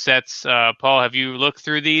here's the sets. Paul, have you looked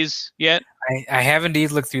through these yet? I have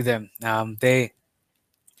indeed looked through them.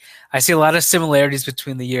 I see a lot of similarities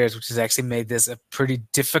between the years, which has actually made this a pretty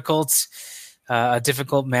difficult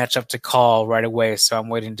matchup to call right away. So I'm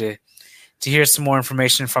waiting to hear some more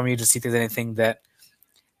information from you to see if there's anything that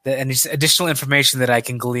any additional information that I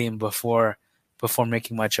can glean before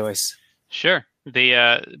making my choice. Sure.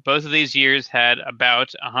 The both of these years had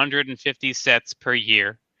about 150 sets per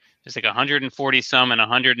year. It's like 140 some and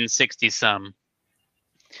 160 some,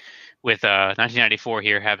 with 1994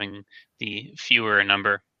 here having the fewer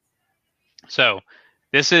number. So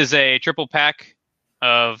this is a triple pack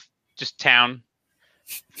of just town.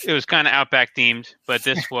 It was kind of Outback themed, but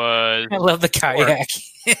this was... I love the kayak.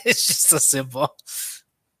 It's just so simple.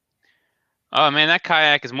 Oh, man, that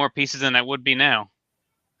kayak is more pieces than that would be now.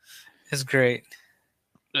 It's great.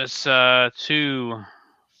 That's 2,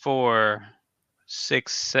 4,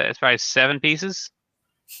 6, it's probably 7 pieces.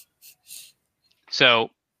 So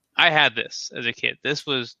I had this as a kid. This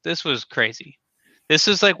was crazy. This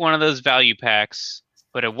is like one of those value packs,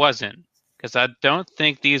 but it wasn't, because I don't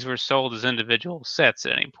think these were sold as individual sets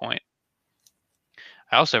at any point.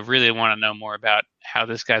 I also really want to know more about how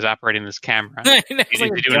this guy's operating this camera. Is he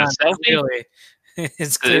doing a selfie? Really.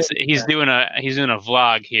 He's doing a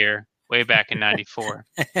vlog here way back in 94.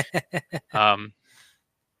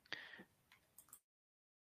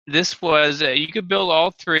 This was you could build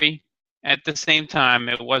all 3 at the same time.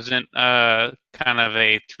 It wasn't kind of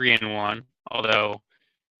a 3-in-1, although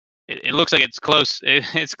it looks like it's close.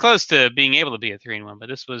 It's close to being able to be a 3-in-1, but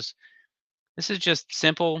this is just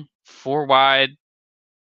simple 4 wide,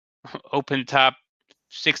 open top,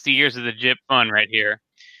 60 years of the Jip fun right here.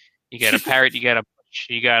 You got a parrot, you got a bush,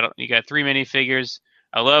 you got 3 minifigures.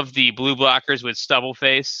 I love the blue blockers with stubble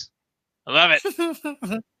face. I love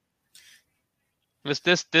it.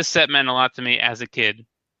 This set meant a lot to me as a kid.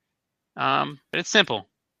 But it's simple.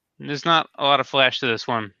 There's not a lot of flash to this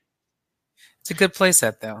one. It's a good play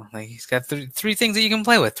set, though. Like, he's got 3 things that you can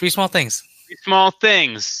play with. 3 small things. 3 small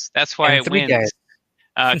things. That's why it wins. Guys.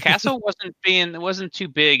 Castle wasn't too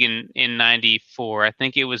big in 94. I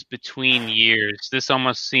think it was between years. This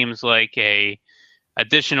almost seems like a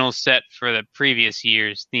additional set for the previous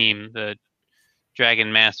year's theme, the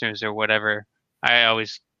Dragon Masters or whatever. I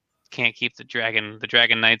always can't keep the Dragon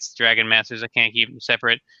Knights, Dragon Masters. I can't keep them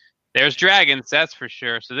separate. There's dragons, that's for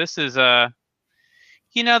sure. So this is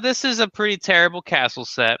this is a pretty terrible castle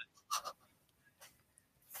set.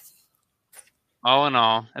 All in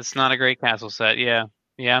all, it's not a great castle set. Yeah,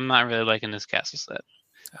 I'm not really liking this castle set.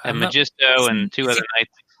 And Magisto and 2 other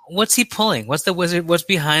knights. What's he pulling? What's the wizard? What's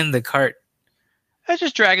behind the cart? It's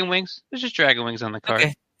just dragon wings. There's just dragon wings on the cart.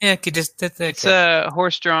 Okay. Yeah, it's a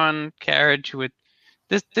horse-drawn carriage with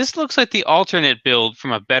this. This looks like the alternate build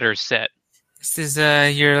from a better set. This is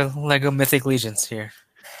your Lego Mythic Legions here.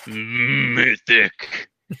 Mythic.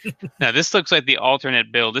 Now this looks like the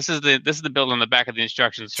alternate build. This is the build on the back of the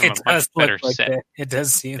instructions from a much better set. It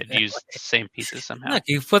does seem that use the same pieces somehow. Look,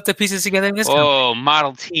 you put the pieces together in this. Oh,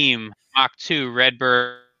 model team Mach 2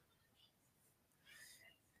 Redbird.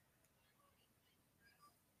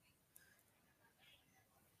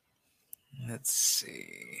 Let's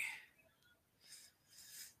see.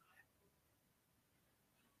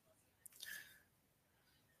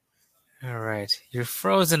 All right. You're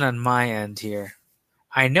frozen on my end here.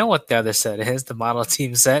 I know what the other set is, the model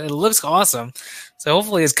team set. It looks awesome. So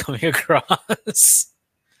hopefully it's coming across.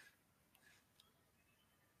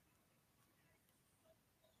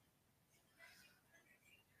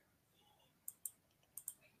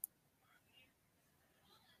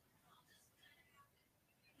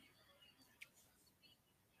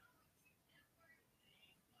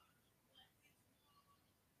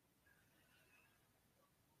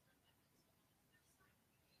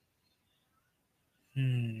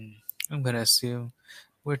 Hmm. I'm going to assume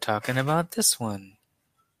we're talking about this one.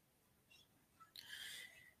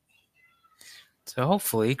 So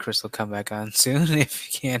hopefully Chris will come back on soon if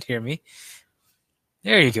you can't hear me.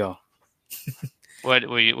 There you go. What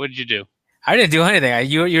did you do? I didn't do anything.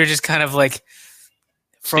 You were just kind of like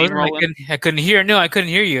frozen. Steamrolling? I couldn't hear. No, I couldn't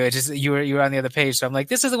hear you. It just you were on the other page. So I'm like,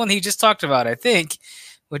 this is the one he just talked about, I think,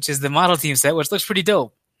 which is the model team set, which looks pretty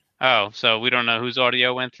dope. Oh, so we don't know whose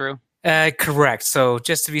audio went through? Correct. So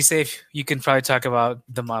just to be safe, you can probably talk about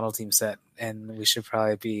the model team set, and we should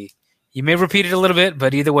probably be. You may repeat it a little bit,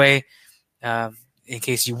 but either way, in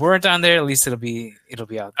case you weren't on there, at least it'll be out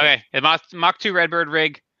there. Okay, the Mach 2 Redbird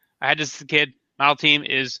rig. I had this as a kid. Model team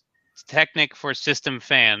is Technic for system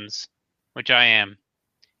fans, which I am,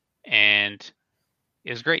 and it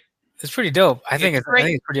was great. It's pretty dope. I think it's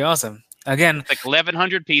pretty awesome. Again, it's like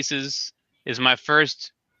 1,100 pieces. Is my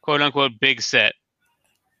first quote unquote big set.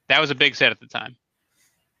 That was a big set at the time.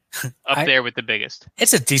 Up there with the biggest.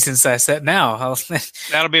 It's a decent size set now.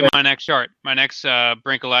 That'll be my next chart. My next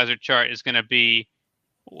Brinkalizer chart is going to be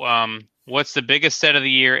what's the biggest set of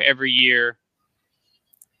the year every year,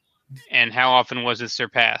 and how often was it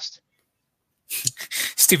surpassed?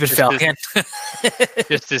 Stupid Falcon.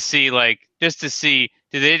 just to see,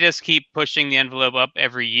 do they just keep pushing the envelope up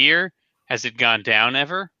every year? Has it gone down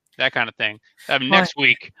ever? That kind of thing. Next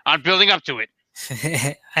week, I'm building up to it.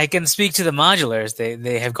 I can speak to the modulars.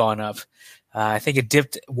 They have gone up. I think it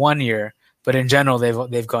dipped one year, but in general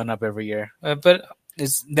they've gone up every year. But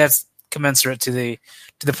that's commensurate to the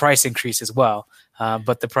price increase as well.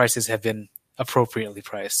 But the prices have been appropriately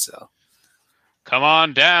priced. So come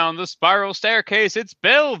on down the spiral staircase. It's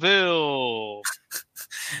Belleville.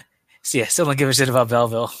 So yeah, still don't give a shit about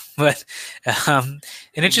Belleville. But an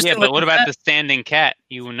interesting. Yeah, but what about the standing cat?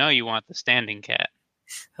 You know you want the standing cat.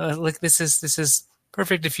 Look, this is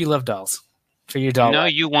perfect if you love dolls for your doll. No,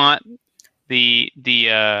 you want the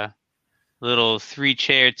little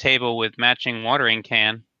 3-chair table with matching watering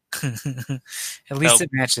can. At least it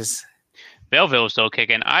matches. Belleville's still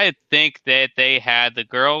kicking. I think that they had the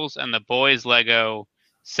girls and the boys Lego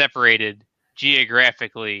separated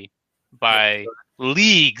geographically by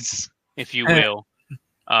leagues, if you will,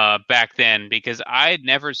 back then, because I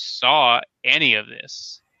never saw any of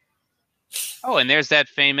this. Oh, and there's that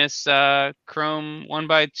famous chrome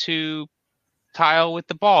 1x2 tile with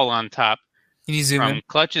the ball on top. Can you zoom in?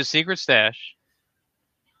 Clutch's Secret Stash.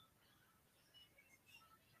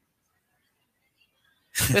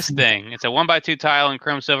 This thing. It's a 1x2 tile in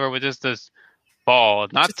chrome silver with just this ball.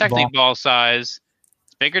 Not just Technic ball size.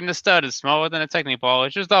 It's bigger than a stud. It's smaller than a Technic ball.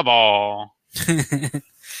 It's just a ball. It's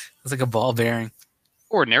like a ball bearing.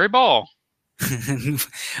 Ordinary ball.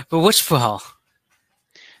 But which ball?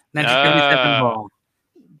 1937 ball.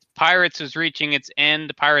 Pirates was reaching its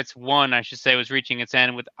end. Pirates 1, I should say, was reaching its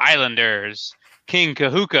end with Islanders. King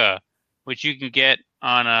Kahuka, which you can get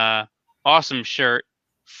on a awesome shirt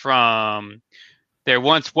from There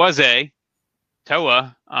Once Was a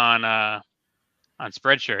Toa on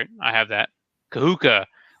Spreadshirt. I have that. Kahuka,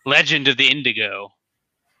 Legend of the Indigo.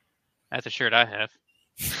 That's a shirt I have.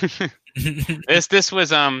 This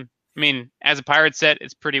was I mean, as a pirate set,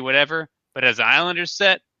 it's pretty whatever. But as an Islanders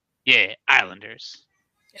set, yeah, Islanders.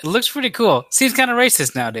 It looks pretty cool. Seems kind of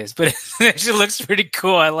racist nowadays, but it actually looks pretty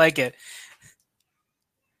cool. I like it.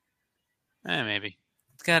 Maybe.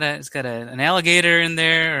 It's got an alligator in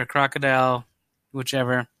there or a crocodile,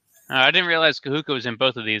 whichever. I didn't realize Kahuka was in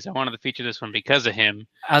both of these. I wanted to feature this one because of him.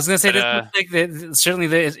 I was gonna say this looks like certainly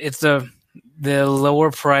it's the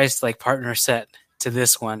lower priced like partner set to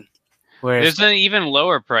this one. There's an even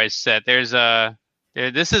lower price set. There's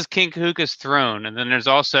this is King Kahuka's throne, and then there's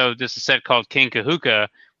also a set called King Kahuka,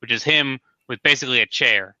 which is him with basically a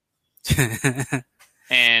chair.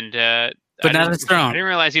 And but not his throne. I didn't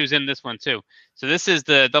realize he was in this one too. So this is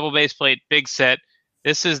the double base plate big set.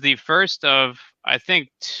 This is the first of, I think,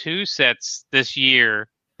 2 sets this year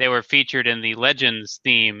that were featured in the Legends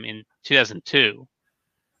theme in 2002.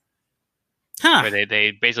 Where they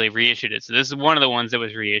basically reissued it. So this is one of the ones that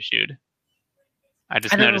was reissued. I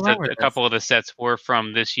just noticed that a couple of the sets were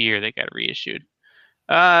from this year that got reissued.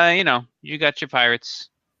 You got your pirates.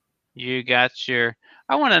 You got your.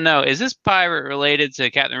 I want to know: is this pirate related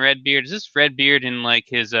to Captain Redbeard? Is this Redbeard in like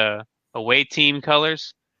his away team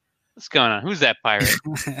colors? What's going on? Who's that pirate?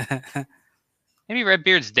 Maybe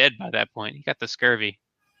Redbeard's dead by that point. He got the scurvy.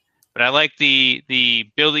 But I like the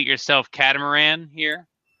build it yourself catamaran here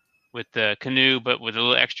with the canoe, but with a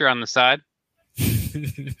little extra on the side.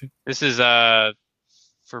 This is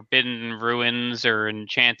Forbidden Ruins or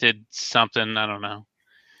Enchanted something. I don't know.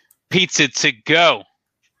 Pizza to go.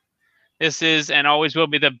 This is and always will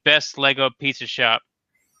be the best Lego pizza shop.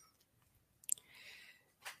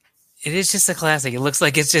 It is just a classic. It looks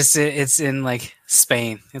like it's in like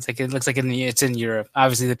Spain. It looks like it's in Europe.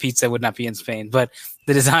 Obviously, the pizza would not be in Spain, but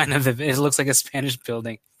the design of it looks like a Spanish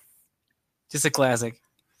building. Just a classic.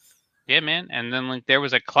 Yeah, man. And then like there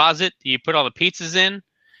was a closet you put all the pizzas in,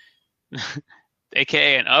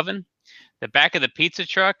 aka an oven. The back of the pizza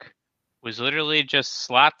truck was literally just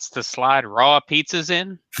slots to slide raw pizzas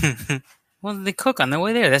in. Well, they cook on the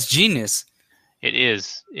way there. That's genius. It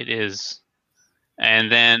is.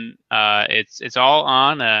 And then it's all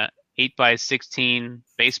on a 8x16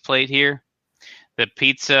 base plate here. The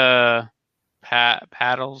pizza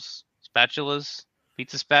spatulas,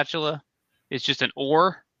 pizza spatula is just an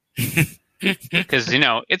oar because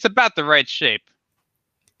it's about the right shape.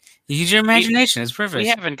 You use your imagination. It's perfect. We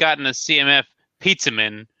haven't gotten a CMF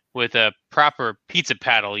pizzaman with a proper pizza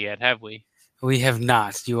paddle yet, have we? We have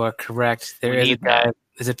not. You are correct. There is a guy.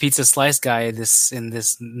 There's a pizza slice guy in this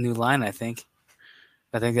new line. I think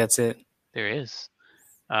that's it. There is.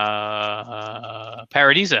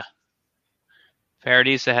 Paradisa.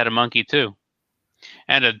 Paradisa had a monkey too,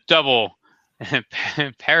 and a double.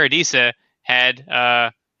 Paradisa had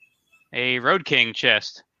a Road King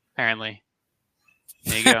chest. Apparently,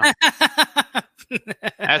 there you go.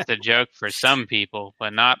 That's a joke for some people,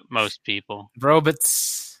 but not most people.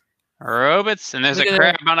 Robots, and there's a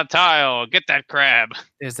crab on a tile. Get that crab.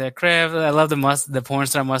 There's that crab. I love the porn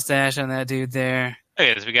star mustache on that dude there. Look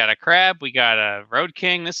at this. We got a crab. We got a Road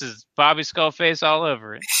King. This is Bobby Skullface all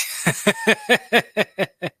over it.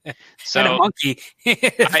 So and a monkey.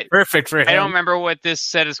 It's perfect for him. I don't remember what this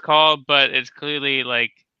set is called, but it's clearly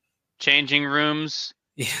like changing rooms,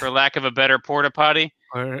 for lack of a better porta potty,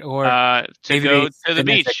 or to go to the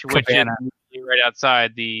beach, which is right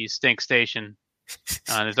outside the Stink Station.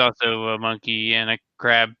 There's also a monkey and a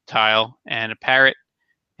crab tile and a parrot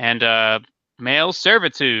and male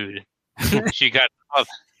servitude. She got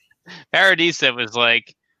Paradisa was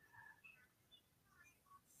like,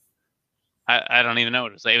 I don't even know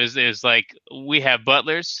what it was like. It was like we have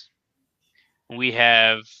butlers, we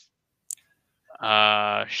have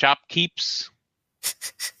shopkeeps,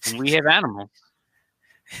 and we have animals.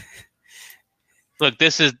 Look,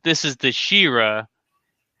 this is the She-Ra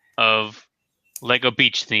of Lego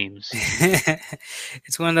beach themes.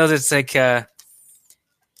 It's one of those. It's like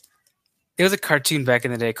there was a cartoon back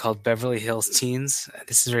in the day called Beverly Hills Teens.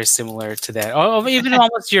 This is very similar to that. Oh, even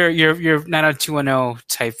almost your 90210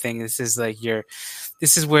 type thing. This is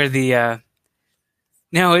where the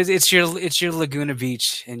it's your Laguna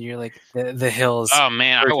Beach and you're like the hills. Oh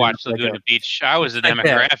man, I watched Laguna Beach. I was a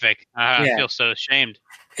demographic. I feel so ashamed.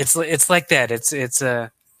 It's like that. It's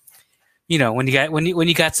when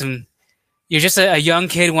you got some. You're just a young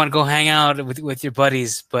kid who want to go hang out with your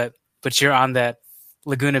buddies, but you're on that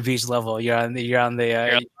Laguna Beach level. You're on the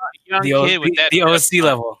OC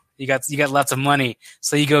level. You got lots of money,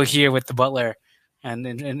 so you go here with the butler, and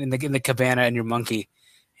in the cabana and your monkey,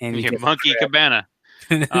 and your monkey cabana.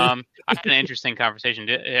 I had an interesting conversation.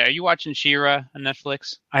 Are you watching She-Ra on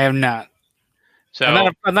Netflix? I am not. So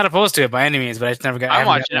I'm not opposed to it by any means, but I just never got. I'm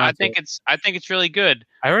watching it. I think it's really good.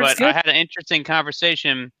 I had an interesting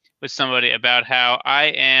conversation with somebody about how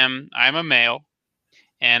I'm a male,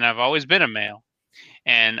 and I've always been a male,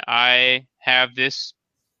 and I have this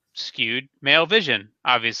skewed male vision,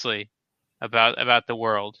 obviously, about the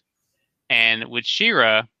world. And with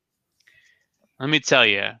She-Ra, let me tell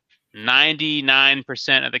you,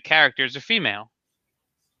 99% of the characters are female.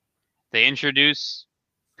 They introduce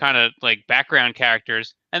kind of like background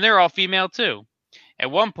characters, and they're all female too.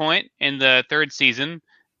 At one point in the third season,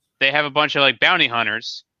 they have a bunch of like bounty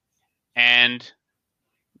hunters, and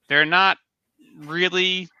they're not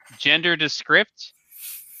really gender descript,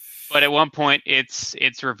 but at one point it's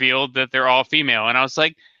revealed that they're all female, and I was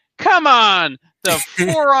like, come on, the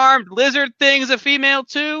four-armed lizard thing's a female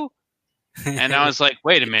too? And I was like,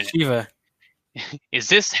 wait a minute, Shiva. Is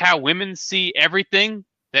this how women see everything,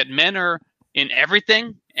 that men are in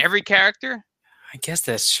everything, every character? I guess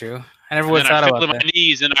that's true. I never would have thought about that. I fell to my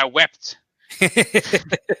knees and I wept.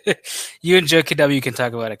 You and Joe KW can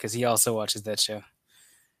talk about it because he also watches that show.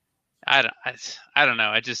 I don't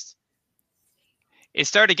know. it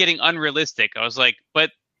started getting unrealistic. I was like,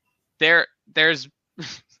 but there's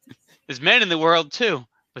there's men in the world too.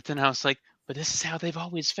 But then I was like, but this is how they've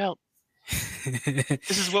always felt.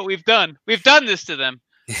 This is what we've done. We've done this to them.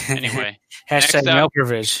 Anyway, Hashtag next up, male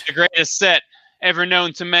privilege. the greatest set ever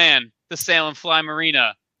known to man, the Sail and Fly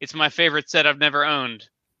Marina. It's my favorite set I've never owned.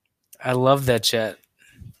 I love that jet.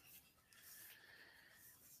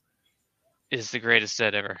 It's the greatest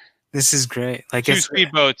set ever. This is great. Like 2 it's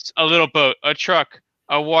speedboats, a little boat, a truck,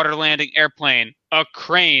 a water landing airplane, a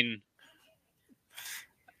crane.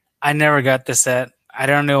 I never got the set. I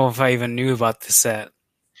don't know if I even knew about the set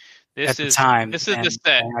at the time. This is the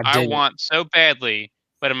set I want so badly,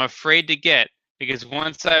 but I'm afraid to get because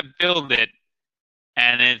once I build it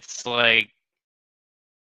and it's like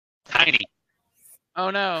tiny. Oh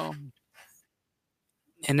no.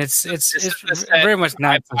 And it's very much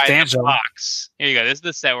not substantial. Box. Here you go. This is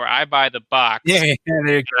the set where I buy the box. Yeah, there you go.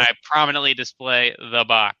 And I prominently display the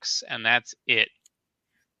box, and that's it.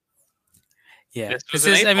 Yeah, this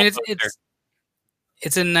is. I mean,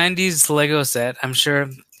 it's a '90s Lego set. I'm sure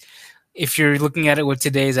if you're looking at it with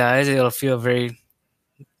today's eyes, it'll feel very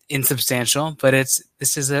insubstantial. But it's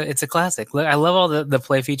a classic. Look, I love all the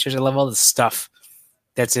play features. I love all the stuff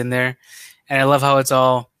that's in there, and I love how it's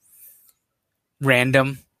all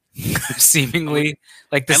random, seemingly.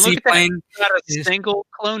 Like the seaplane. Not a single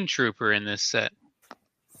clone trooper in this set.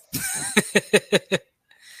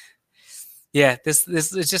 Yeah, this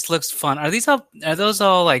it just looks fun. Are those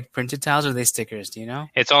all like printed tiles or are they stickers? Do you know?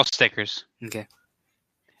 It's all stickers. Okay.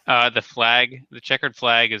 The checkered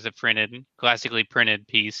flag is a classically printed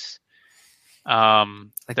piece. Like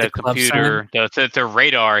the computer, the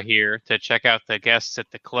radar here to check out the guests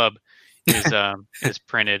at the club is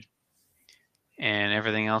printed, and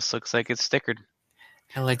everything else looks like it's stickered.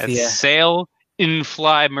 I like the Sail and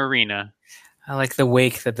Fly Marina. I like the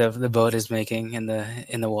wake that the boat is making in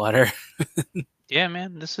the water. Yeah,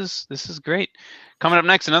 man, this is great. Coming up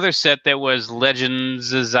next, another set that was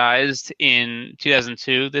legendsized in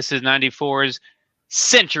 2002. This is 94's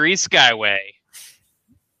Century Skyway.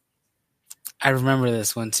 I remember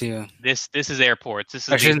this one too. This is airports. This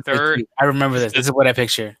is the third. I remember this. This is what I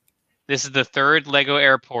picture. This is the third Lego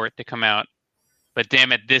airport to come out, but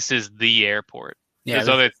damn it, this is the airport. Yeah,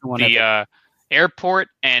 the airport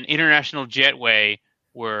and international jetway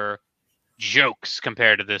were jokes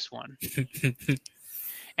compared to this one.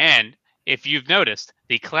 And if you've noticed,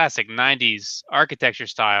 the classic 90s architecture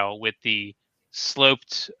style with the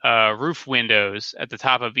sloped roof windows at the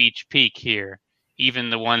top of each peak here, even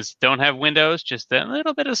the ones that don't have windows, just a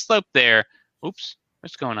little bit of slope there. Oops,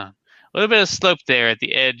 what's going on? A little bit of slope there at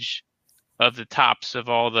the edge of the tops of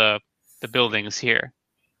all the buildings here.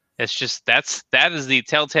 It's just that is the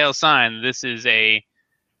telltale sign. This is an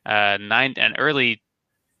early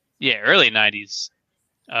 90s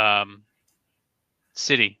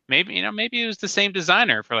city. Maybe it was the same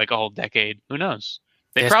designer for like a whole decade. Who knows?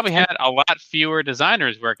 They probably had a lot fewer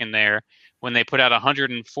designers working there when they put out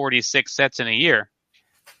 146 sets in a year.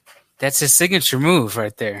 That's his signature move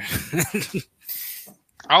right there.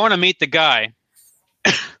 I want to meet the guy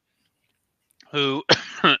who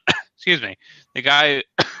excuse me, the guy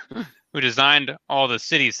who designed all the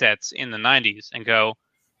city sets in the 90s and go,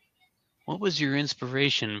 what was your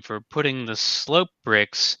inspiration for putting the slope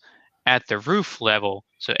bricks at the roof level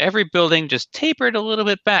so every building just tapered a little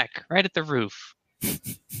bit back right at the roof?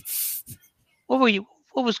 What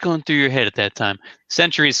was going through your head at that time?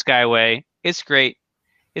 Century Skyway, it's great.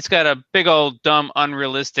 It's got a big old dumb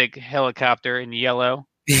unrealistic helicopter in yellow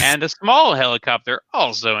and a small helicopter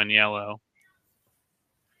also in yellow.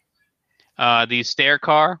 The stair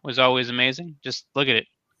car was always amazing. Just look at it.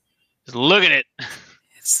 Just look at it.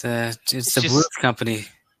 It's the Blue Company.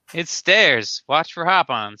 It's stairs. Watch for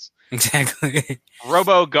hop-ons. Exactly.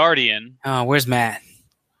 Robo Guardian. Oh, where's Matt?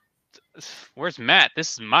 Where's Matt?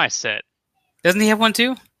 This is my set. Doesn't he have one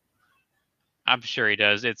too? I'm sure he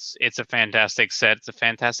does. It's a fantastic set. It's a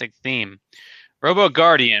fantastic theme. Robo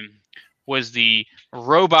Guardian was the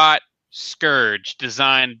robot scourge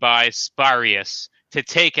designed by Sparius to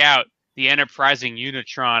take out the enterprising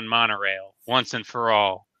Unitron monorail once and for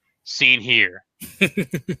all. Seen here.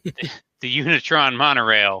 The Unitron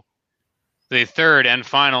monorail, the third and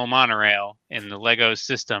final monorail in the LEGO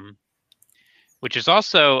system, which is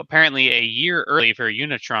also apparently a year early for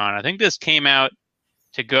Unitron. I think this came out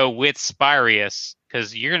to go with Sparius,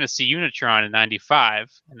 because you're going to see Unitron in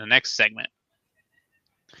 95 in the next segment.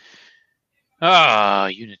 Ah,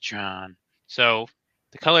 Unitron. So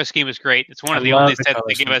the color scheme is great. It's one of the only sets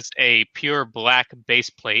that give us a pure black base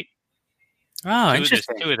plate. Oh,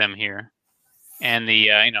 interesting. There's two of them here. And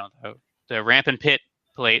the the ramp and pit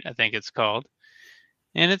plate, I think it's called.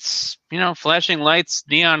 And it's, flashing lights,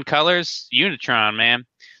 neon colors, Unitron, man.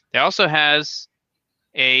 It also has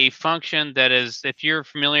a function that is, if you're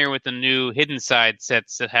familiar with the new Hidden Side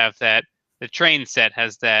sets that have that, the train set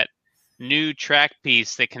has that new track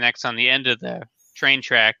piece that connects on the end of the train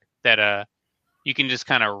track that you can just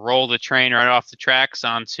kind of roll the train right off the tracks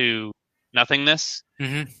onto nothingness.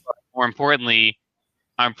 Mm-hmm. More importantly,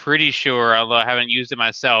 I'm pretty sure, although I haven't used it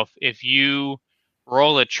myself, if you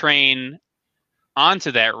roll a train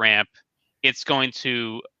onto that ramp, it's going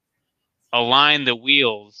to align the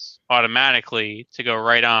wheels automatically to go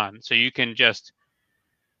right on. So you can just,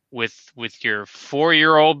 with your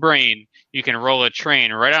 4-year-old brain, you can roll a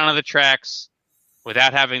train right onto the tracks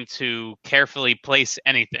without having to carefully place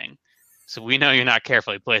anything. So we know you're not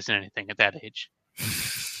carefully placing anything at that age.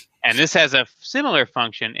 And this has a similar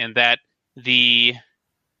function in that the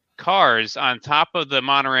cars on top of the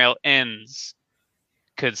monorail ends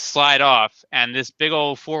could slide off, and this big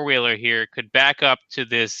old four-wheeler here could back up to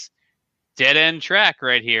this dead-end track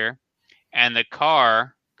right here, and the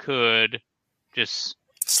car could just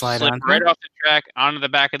slip right off the track onto the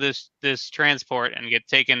back of this transport and get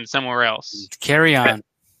taken somewhere else. Carry on.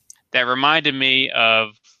 That reminded me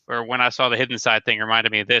of, or when I saw the Hidden Side thing,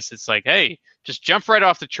 reminded me of this. It's like, hey, just jump right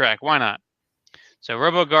off the track. Why not? So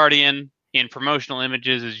Robo Guardian in promotional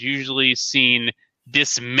images is usually seen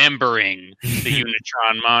dismembering the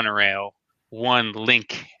Unitron monorail one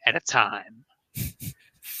link at a time. He's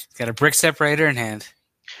got a brick separator in hand.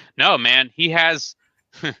 No, man. He has,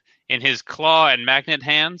 in his claw and magnet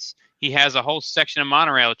hands, he has a whole section of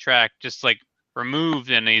monorail track just like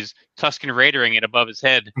removed, and he's Tusken Raidering it above his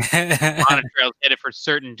head. Monorail's headed for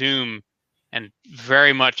certain doom and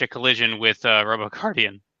very much a collision with Robo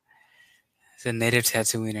Guardian. It's a native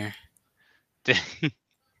Tatooiner.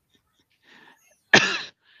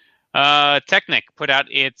 Technic put out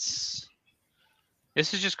its.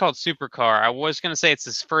 This is just called Supercar. I was going to say it's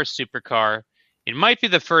his first supercar. It might be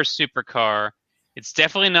the first supercar. It's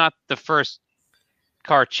definitely not the first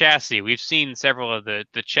car chassis. We've seen several of the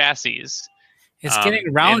chassis. It's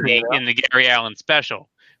getting rounder in the Gary Allen special.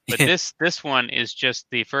 But this one is just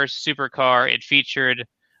the first supercar. It featured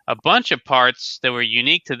a bunch of parts that were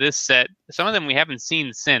unique to this set. Some of them we haven't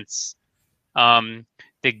seen since. The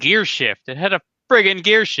gear shift. It had a friggin'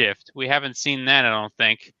 gear shift. We haven't seen that, I don't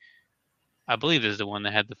think. I believe this is the one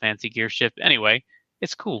that had the fancy gear shift. Anyway,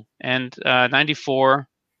 it's cool. And 94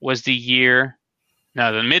 was the year.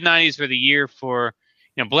 No, the mid-90s were the year for,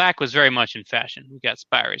 black was very much in fashion. We got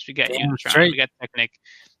Spyrus, we got Unitron, we got Technic.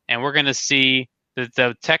 And we're going to see that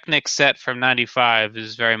the Technic set from 95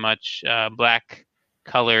 is very much black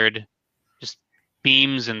colored, just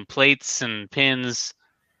beams and plates and pins.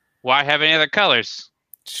 Why have any other colors?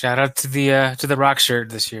 Shout out to the rock shirt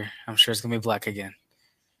this year. I'm sure it's going to be black again.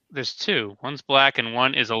 There's two. One's black and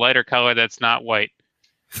one is a lighter color that's not white,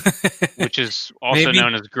 which is also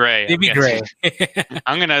known as gray. Maybe gray.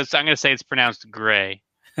 I'm gonna say it's pronounced gray.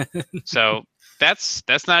 So that's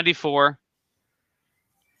 94.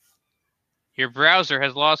 Your browser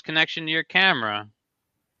has lost connection to your camera.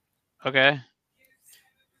 Okay.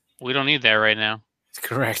 We don't need that right now.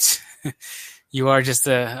 Correct. You are just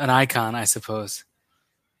an icon, I suppose.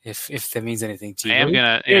 If that means anything to you. I am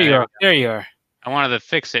gonna. There you are. I wanted to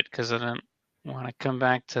fix it because I didn't want to come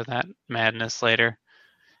back to that madness later.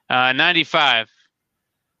 95.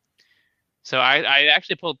 So I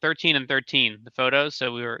actually pulled 13 and 13, the photos,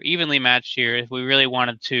 so we were evenly matched here. If we really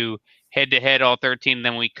wanted to head-to-head all 13,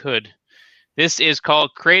 then we could. This is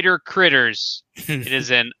called Crater Critters. It is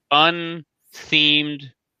an unthemed,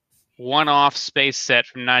 one-off space set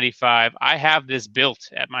from 95. I have this built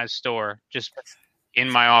at my store, just in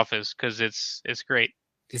my office, because it's great.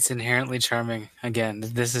 It's inherently charming. Again,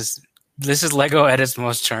 this is Lego at its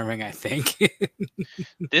most charming, I think.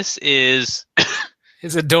 This is...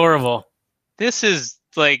 It's adorable. This is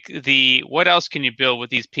like what else can you build with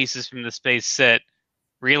these pieces from the space set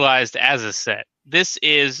realized as a set? This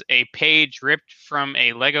is a page ripped from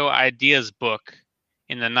a Lego Ideas book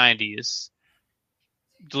in the 90s,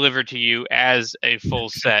 delivered to you as a full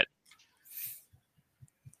set.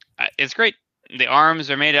 It's great. The arms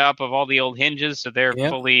are made up of all the old hinges, so they're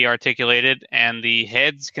fully articulated, and the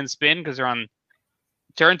heads can spin because they're on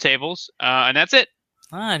turntables, and that's it.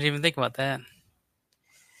 I didn't even think about that.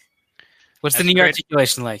 What's the knee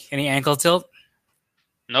articulation like? Any ankle tilt?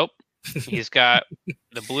 Nope. He's got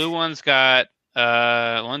the blue one's got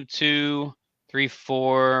 1, 2, 3,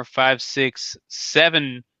 4, 5, 6,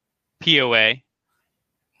 7 POA.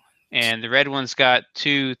 And the red one's got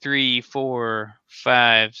 2, 3, 4,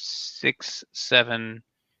 5, 6, 7,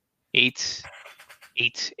 8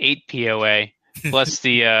 POA, plus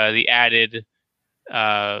the added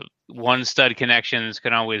one stud connections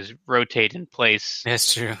can always rotate in place.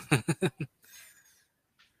 That's true.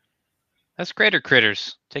 That's Greater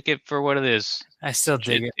Critters. Take it for what it is. I still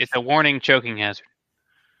dig it. It's a warning choking hazard.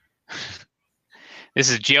 This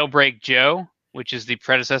is Jailbreak Joe, which is the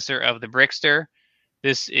predecessor of the Brickster.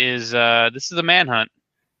 This is the Manhunt.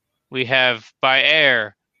 We have by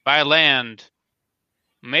air, by land,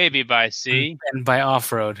 maybe by sea, and by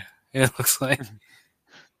off-road. It looks like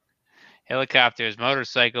helicopters,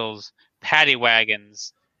 motorcycles, paddy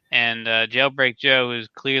wagons, and Jailbreak Joe, who's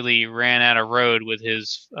clearly ran out of road with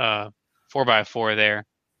his 4x4 there.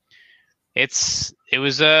 It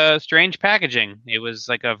was a strange packaging. It was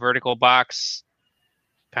like a vertical box,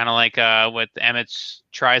 kind of like with Emmett's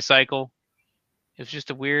tricycle. It was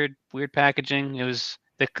just a weird packaging. It was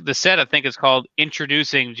the set. I think is called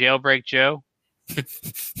Introducing Jailbreak Joe,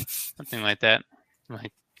 something like that. I'm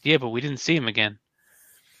like, yeah, but we didn't see him again.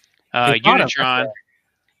 Unitron.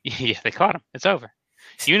 Yeah, they caught him. It's over.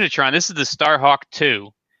 Unitron. This is the Starhawk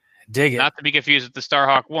 2. Dig it. Not to be confused with the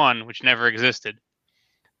Starhawk 1, which never existed.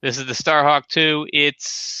 This is the Starhawk 2.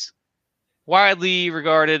 It's widely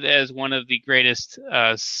regarded as one of the greatest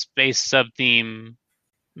space sub-theme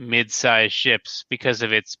mid-sized ships because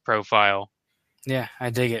of its profile. Yeah, I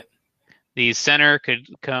dig it. The center could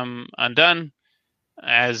come undone,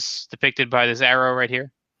 as depicted by this arrow right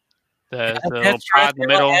here. The little pod in the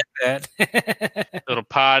middle. Little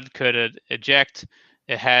pod could eject.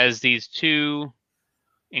 It has these two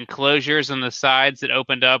enclosures on the sides that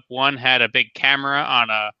opened up. One had a big camera on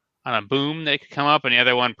a boom that could come up, and the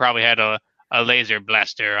other one probably had a laser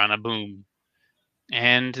blaster on a boom.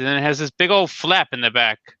 And then it has this big old flap in the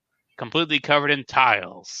back, completely covered in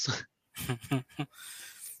tiles.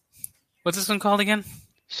 What's this one called again?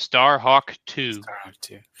 Starhawk 2. Starhawk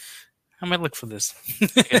 2. I might look for this.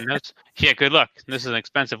 Yeah, good luck. This is an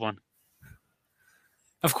expensive one.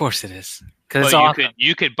 Of course it is. Well,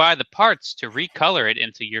 you could buy the parts to recolor it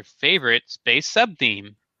into your favorite space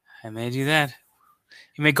sub-theme. I may do that.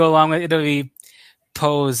 You may go along with it. It'll be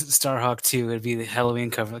Poe's Starhawk 2. It'd be the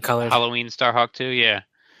Halloween color. Halloween Starhawk 2, yeah.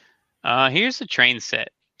 Here's the train set.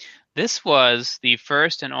 This was the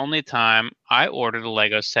first and only time I ordered a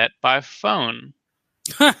Lego set by phone.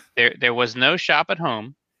 There was no shop at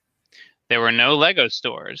home. There were no Lego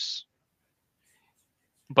stores.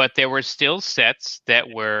 But there were still sets that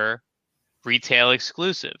were retail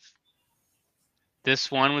exclusive. This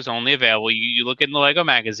one was only available. You look in the Lego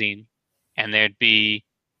magazine, and there'd be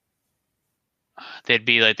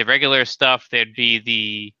like the regular stuff. There'd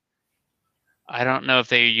be I don't know if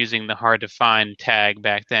they're using the hard to find tag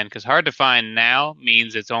back then, because hard to find now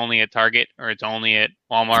means it's only at Target or it's only at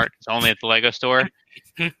Walmart. It's only at the Lego store.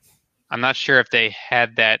 I'm not sure if they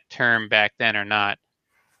had that term back then or not.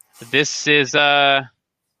 This is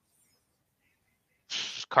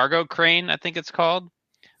cargo crane, I think it's called.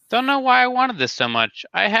 Don't know why I wanted this so much.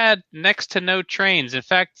 I had next to no trains. In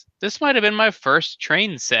fact, this might have been my first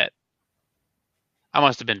train set. I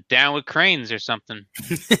must have been down with cranes or something,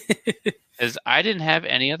 because I didn't have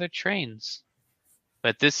any other trains.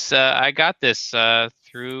 But this, I got this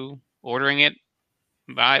through ordering it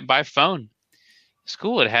by phone. It's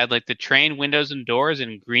cool. It had like the train windows and doors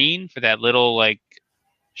in green for that little like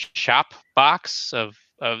shop box of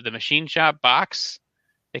the machine shop box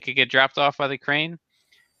that could get dropped off by the crane.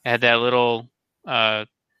 It had that little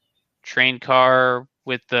train car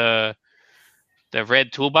with the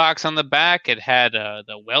red toolbox on the back. It had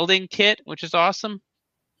the welding kit, which is awesome.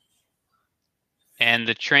 And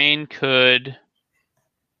the train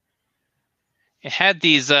it had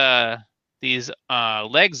these legs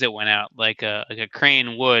that went out like a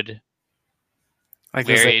crane would. Like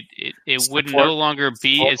where it would no longer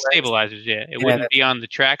be as stabilizers. Yeah, it wouldn't be on the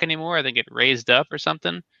track anymore. I think it raised up or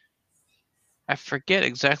something. I forget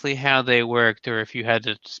exactly how they worked, or if you had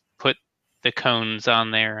to put the cones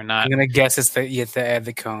on there or not. I'm gonna guess it's that you have to add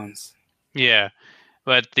the cones. Yeah,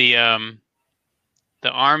 but the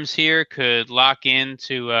arms here could lock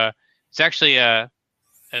into. It's actually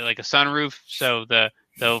like a sunroof. So the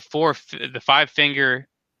 5-finger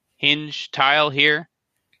hinge tile here.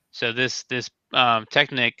 So this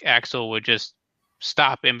Technic axle would just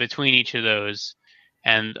stop in between each of those,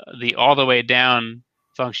 and the all the way down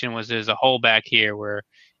function was there's a hole back here where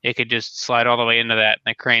it could just slide all the way into that,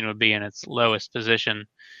 and the crane would be in its lowest position.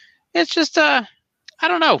 It's just I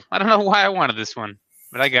don't know why I wanted this one,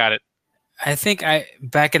 but I got it. I think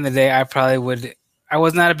back in the day I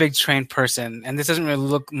was not a big train person, and this doesn't really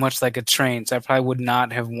look much like a train, so I probably would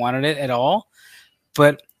not have wanted it at all.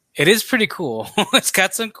 But it is pretty cool. It's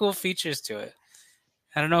got some cool features to it.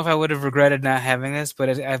 I don't know if I would have regretted not having this,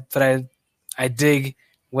 but I dig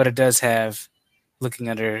what it does have, looking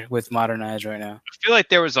under with modern eyes right now. I feel like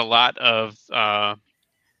there was a lot of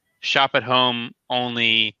shop at home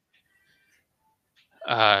only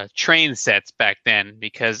train sets back then,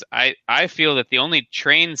 because I feel that the only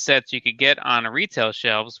train sets you could get on retail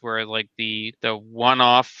shelves were like the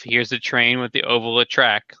one-off, here's the train with the oval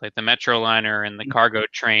track, like the Metroliner and the cargo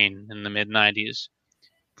train in the mid-90s.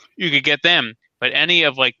 You could get them, but any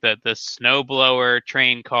of like the snowblower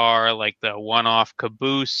train car, like the one-off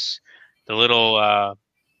caboose, the little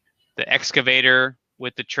the excavator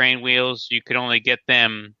with the train wheels, you could only get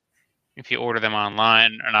them if you order them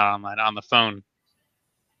online, or not online, on the phone.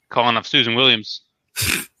 Calling up Susan Williams.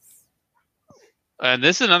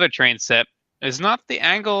 This is another train set. It's not the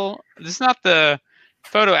angle. This is not the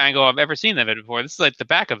photo angle I've ever seen of it before. This is like the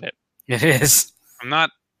back of it. It is.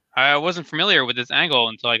 I wasn't familiar with this angle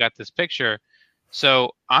until I got this picture.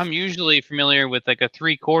 So I'm usually familiar with like a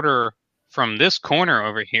 3/4 from this corner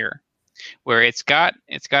over here, where it's got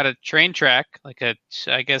a train track, like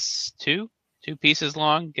I guess two pieces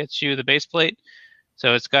long, gets you the base plate.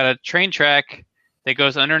 So it's got a train track that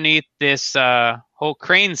goes underneath this whole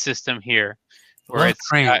crane system here, where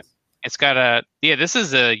it's got this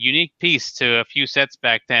is a unique piece to a few sets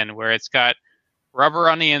back then, where it's got rubber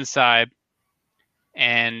on the inside,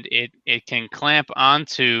 and it can clamp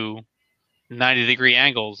onto 90-degree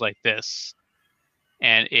angles like this,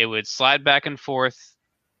 and it would slide back and forth.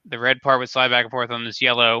 The red part would slide back and forth on this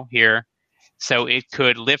yellow here, so it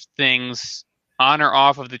could lift things on or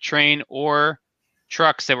off of the train or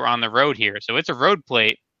trucks that were on the road here. So it's a road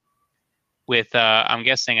plate with I'm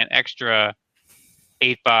guessing an extra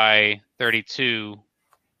 8x32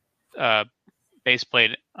 base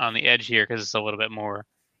plate on the edge here, because it's a little bit more.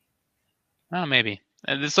 Oh, maybe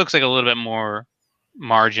this looks like a little bit more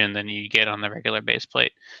margin than you get on the regular base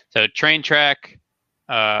plate. So train track,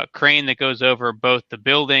 crane that goes over both the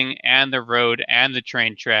building and the road and the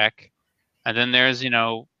train track, and then there's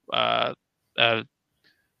a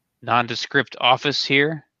nondescript office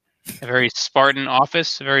here, a very Spartan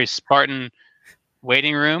office, a very Spartan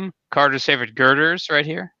waiting room. Carter's favorite girders right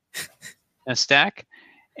here, a stack.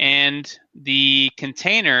 And the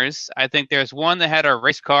containers, I think there's one that had a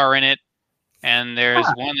race car in it, and there's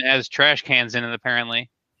one that has trash cans in it,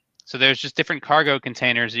 apparently. So there's just different cargo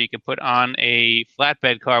containers that you can put on a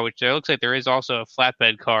flatbed car, which there looks like there is also a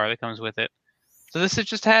flatbed car that comes with it. So this has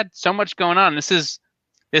just had so much going on. This is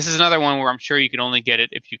another one where I'm sure you could only get it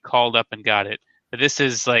if you called up and got it. But this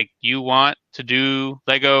is like, you want to do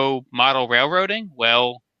Lego model railroading?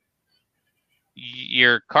 Well,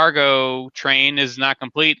 your cargo train is not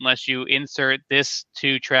complete unless you insert this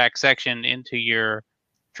 2-track section into your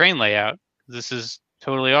train layout. This is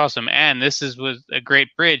totally awesome. And this was a great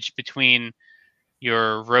bridge between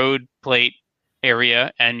your road plate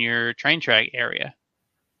area and your train track area.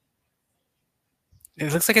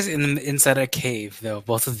 It looks like it's inside a cave, though.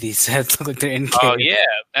 Both of these sets look like they're in cave. Oh yeah,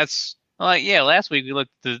 that's like last week we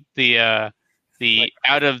looked at the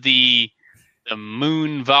out of the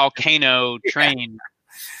moon volcano train.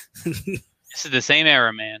 This is the same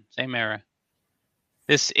era, man. Same era.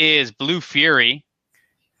 This is Blue Fury.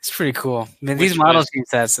 It's pretty cool. Man, these model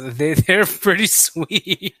sets, they're pretty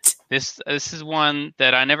sweet. This is one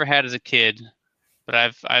that I never had as a kid, but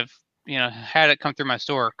I've had it come through my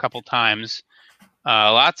store a couple times.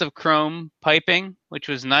 Lots of chrome piping, which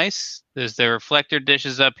was nice. There's the reflector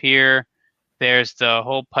dishes up here. There's the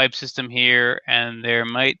whole pipe system here, and that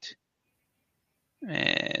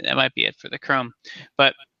might be it for the chrome.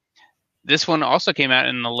 But this one also came out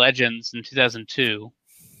in the Legends in 2002.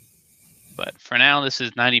 But for now, this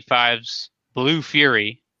is 95's Blue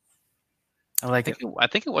Fury. I like it. I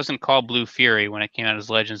think it wasn't called Blue Fury when it came out as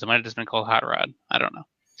Legends. It might have just been called Hot Rod. I don't know.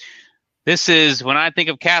 This is, when I think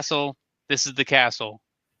of Castle, this is the Castle.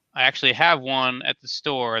 I actually have one at the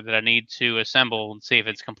store that I need to assemble and see if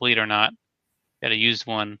it's complete or not. Got a used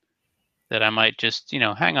one that I might just,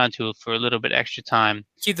 hang on to for a little bit extra time.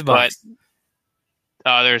 Keep the box.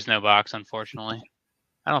 But, there's no box, unfortunately.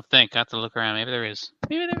 I don't think. I have to look around. Maybe there is.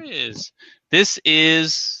 Maybe there is. This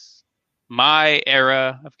is my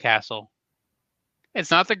era of Castle.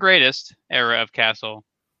 It's not the greatest era of Castle,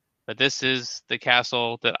 but this is the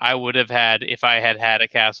Castle that I would have had if I had had a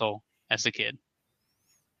Castle as a kid.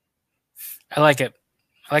 I like it.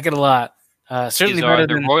 I like it a lot. Certainly These are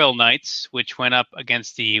the Royal Knights, which went up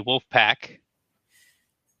against the Wolf Pack,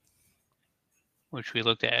 which we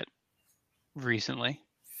looked at recently.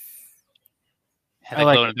 Had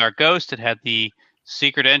the glow-in-the-dark ghost. It had the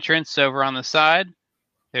secret entrance over on the side.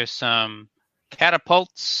 There's some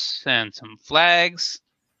catapults and some flags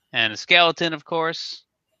and a skeleton, of course.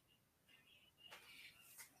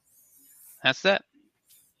 That's that.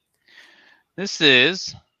 This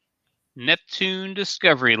is Neptune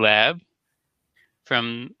Discovery Lab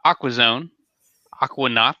from Aquazone,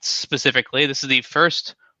 Aquanauts specifically. This is the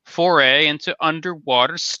first foray into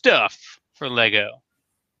underwater stuff for Lego.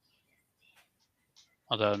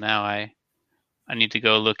 Although now I need to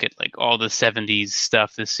go look at like all the 70s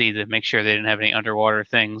stuff to see to make sure they didn't have any underwater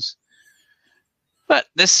things. But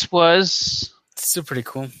this was Still pretty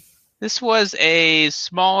cool. This was a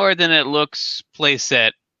smaller than it looks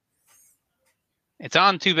playset. It's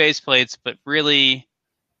on 2 base plates, but really,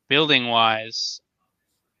 building-wise,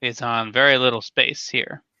 it's on very little space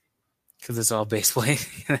here. Because it's all base plate.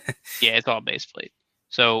 Yeah, it's all base plate.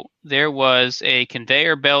 So there was a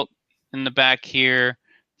conveyor belt in the back here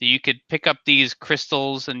that you could pick up these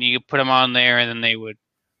crystals and you could put them on there, and then they would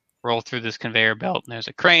roll through this conveyor belt. And there's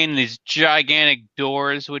a crane, these gigantic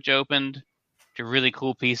doors which opened. To really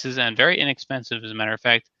cool pieces and very inexpensive, as a matter of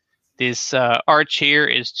fact. This arch here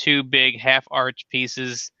is 2 big half-arch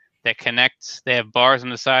pieces that connect. They have bars on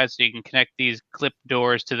the side, so you can connect these clip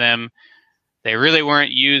doors to them. They really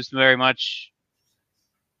weren't used very much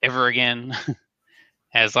ever again.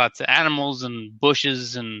 Has lots of animals and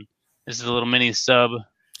bushes, and this is a little mini sub.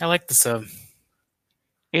 I like the sub.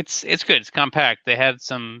 It's good. It's compact. They had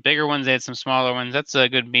some bigger ones. They had some smaller ones. That's a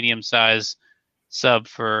good medium-size sub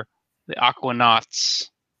for the Aquanauts.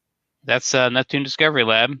 That's Neptune Discovery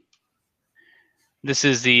Lab. This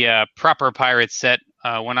is the proper pirate set.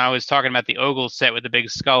 When I was talking about the Ogle set with the big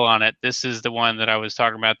skull on it, this is the one that I was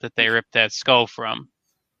talking about that they ripped that skull from.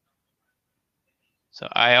 So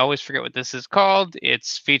I always forget what this is called.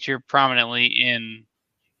 It's featured prominently in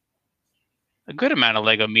a good amount of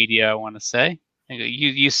LEGO media, I want to say.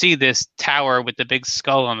 You see this tower with the big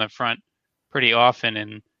skull on the front pretty often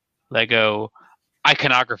in LEGO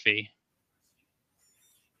iconography.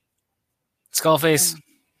 Skull face.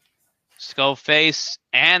 Skull face,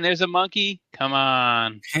 and there's a monkey. Come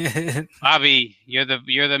on, Bobby, you're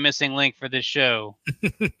the missing link for this show.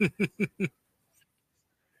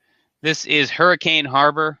 This is Hurricane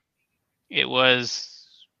Harbor. It was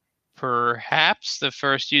perhaps the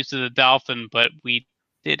first use of the dolphin, but we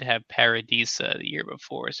did have Paradisa the year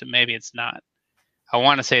before, so maybe it's not. I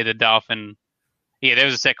want to say the dolphin. Yeah, there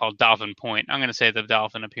was a set called Dolphin Point. I'm going to say the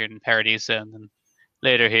dolphin appeared in Paradisa, and then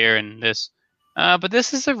later here in this. But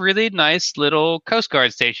this is a really nice little Coast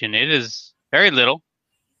Guard station. It is very little.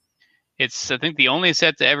 It's, I think, the only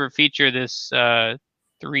set to ever feature this 3-pane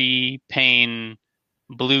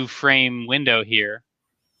blue frame window here.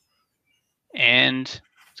 And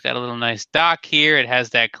it's got a little nice dock here. It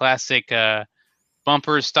has that classic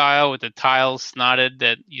bumper style with the tiles snotted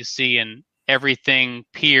that you see in everything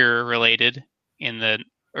pier related in the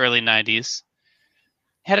early 90s.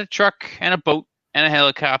 Had a truck and a boat and a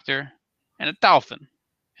helicopter and a dolphin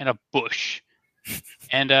and a bush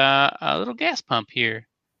and a little gas pump here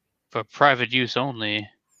for private use only.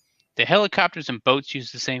 The helicopters and boats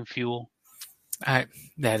use the same fuel.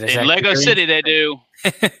 That is in Lego City, they do.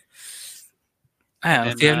 I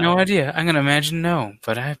honestly have no idea. I'm going to imagine no,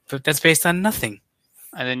 but that's based on nothing.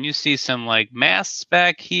 And then you see some like masts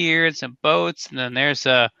back here and some boats, and then there's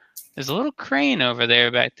a little crane over there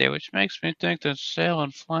back there, which makes me think there's Sail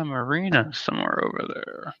and Fly Marina somewhere over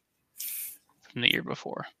there from the year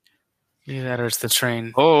before. Yeah, that is the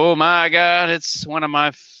train. Oh my God, it's one of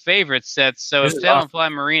my favorite sets. So if Sail and Fly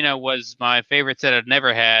Marina was my favorite set I'd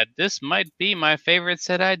never had, this might be my favorite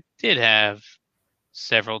set I did have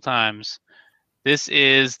several times. This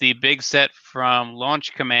is the big set from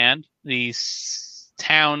Launch Command, the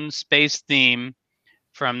town space theme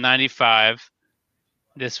from 95.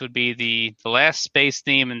 This would be the last space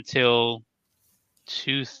theme until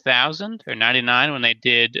 2000 or 99 when they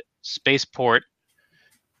did Spaceport.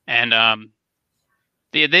 And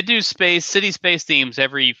they do city space themes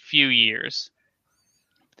every few years.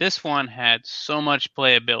 This one had so much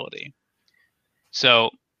playability. So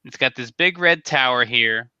it's got this big red tower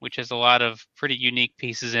here, which has a lot of pretty unique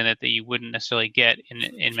pieces in it that you wouldn't necessarily get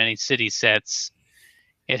in many city sets.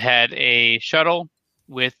 It had a shuttle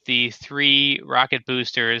with the 3 rocket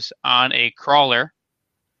boosters on a crawler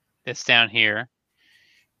that's down here.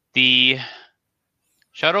 The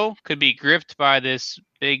shuttle could be gripped by this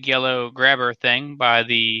big yellow grabber thing by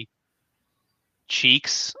the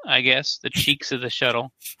cheeks, I guess, the cheeks of the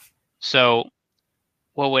shuttle. So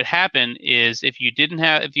what would happen is if you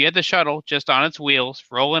had the shuttle just on its wheels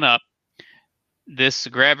rolling up, this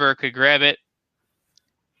grabber could grab it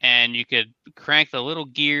and you could crank the little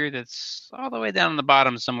gear that's all the way down on the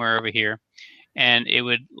bottom somewhere over here, and it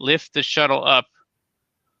would lift the shuttle up,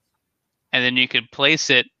 and then you could place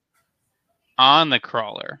it on the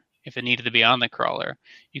crawler, if it needed to be on the crawler.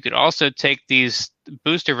 You could also take these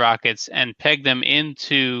booster rockets and peg them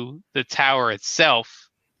into the tower itself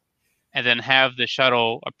and then have the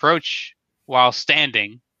shuttle approach while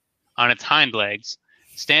standing on its hind legs,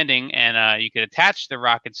 and you could attach the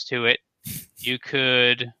rockets to it. You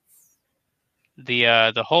could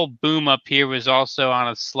the whole boom up here was also on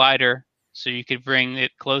a slider, so you could bring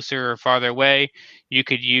it closer or farther away. You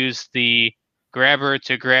could use the grabber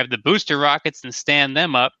to grab the booster rockets and stand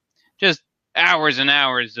them up. Just hours and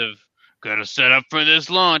hours of gotta set up for this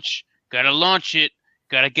launch, gotta launch it,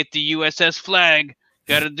 gotta get the USS Flag,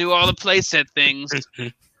 gotta do all the playset things.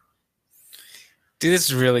 Dude, this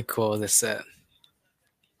is really cool, this set.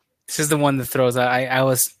 This is the one that throws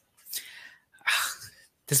out.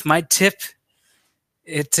 This might tip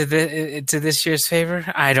it to this year's favor.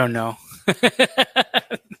 I don't know.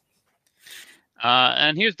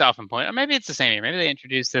 And here's Dolphin Point. Or maybe it's the same year. Maybe they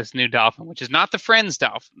introduced this new Dolphin, which is not the Friends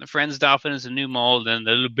Dolphin. The Friends Dolphin is a new mold, and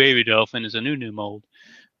the little baby Dolphin is a new mold.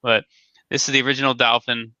 But this is the original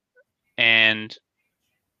Dolphin, and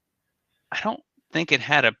I don't think it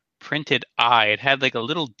had a printed eye. It had like a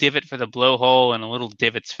little divot for the blowhole and a little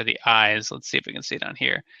divots for the eyes. Let's see if we can see it on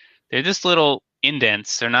here. They're just little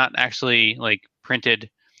indents. They're not actually like printed.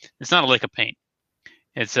 It's not a lick of paint.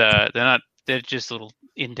 It's they're just little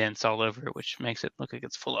indents all over it, which makes it look like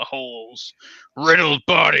it's full of holes, riddled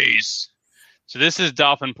bodies. So this is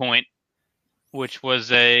Dolphin Point, which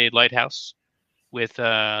was a lighthouse with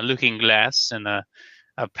a looking glass and a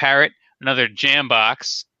parrot, another jam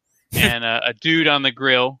box, and a dude on the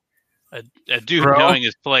grill, a dude knowing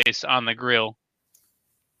his place on the grill.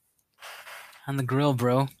 On the grill,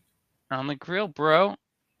 bro. On the grill, bro.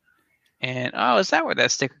 And is that where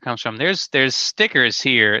that sticker comes from? There's stickers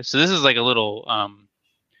here. So this is like a little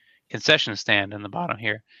concession stand in the bottom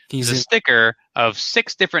here. There's a sticker of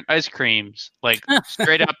 6 different ice creams, like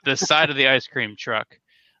straight up the side of the ice cream truck.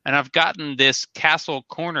 And I've gotten this Castle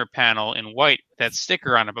corner panel in white, that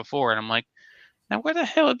sticker on it before, and I'm like, now where the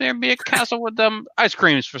hell would there be a castle with ice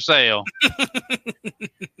creams for sale?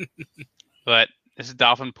 But this is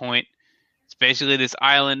Dolphin Point. It's basically this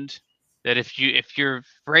island that if you're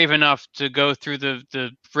brave enough to go through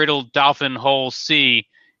the riddled dolphin hole sea,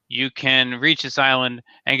 you can reach this island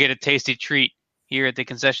and get a tasty treat here at the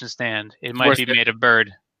concession stand. It might be made of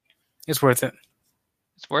bird. It's worth it.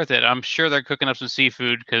 It's worth it. I'm sure they're cooking up some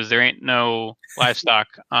seafood because there ain't no livestock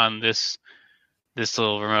on this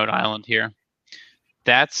little remote island here.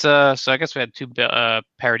 That's so I guess we had 2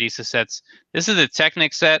 Paradisa sets. This is a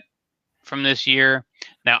Technic set from this year.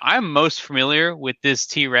 Now, I'm most familiar with this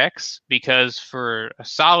T-Rex because for a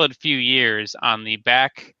solid few years on the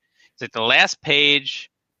back, it's like the last page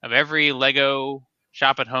of every Lego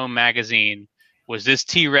Shop at Home magazine was this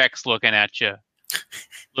T-Rex looking at you,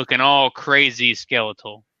 looking all crazy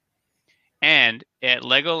skeletal. And at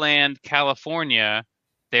Legoland, California,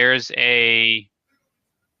 there's a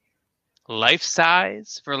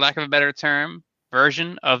life-size, for lack of a better term,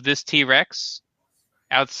 version of this T-Rex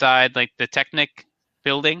outside like the Technic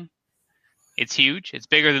building. It's huge. It's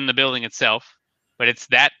bigger than the building itself, but it's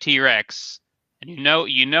that T-Rex. And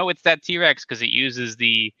you know it's that T-Rex because it uses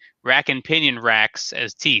the rack and pinion racks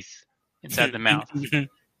as teeth inside the mouth.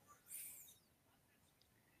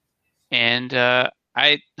 And I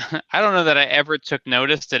don't know that I ever took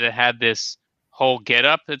notice that it had this whole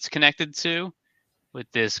getup that's connected to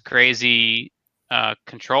with this crazy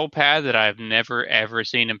control pad that I've never ever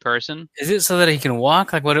seen in person. Is it so that he can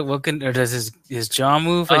walk? Like what can, or does his jaw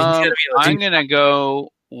move? Like I'm gonna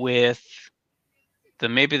go with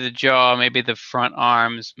maybe the jaw, maybe the front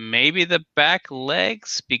arms, maybe the back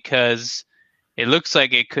legs, because it looks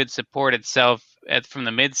like it could support itself from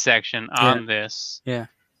the midsection on this. Yeah.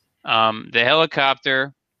 The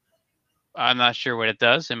helicopter, I'm not sure what it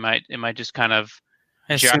does. It might just kind of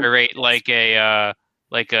gyrate like a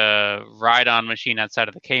ride-on machine outside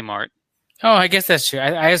of the Kmart. Oh, I guess that's true.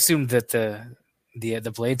 I assumed that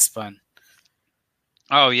the blade spun.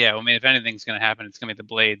 Oh yeah, well, I mean, if anything's going to happen, it's going to be the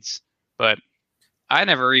blades. But I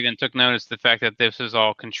never even took notice of the fact that this is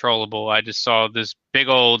all controllable. I just saw this big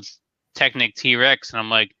old Technic T-Rex, and I'm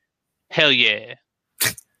like, hell yeah.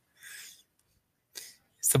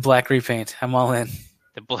 It's the black repaint. I'm all in.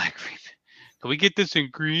 The black repaint. Can we get this in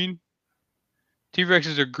green?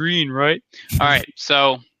 T-Rexes are green, right? All right,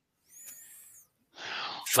 so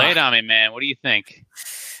lay it on me, man. What do you think?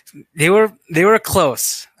 They were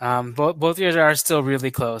close. Both years are still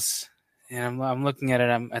really close. And I'm looking at it.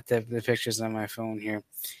 I'm at the pictures on my phone here.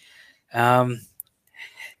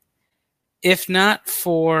 If not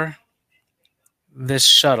for this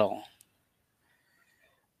shuttle,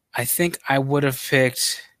 I think I would have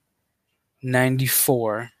picked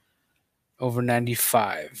 94 over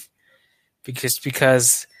 95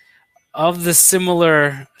 because of the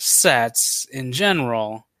similar sets in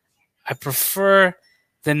general. I prefer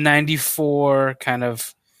the 94 kind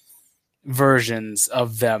of versions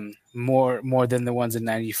of them more than the ones in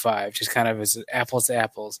 95, just kind of as apples to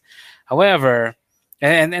apples. However,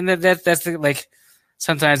 that's the, like,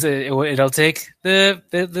 sometimes it'll take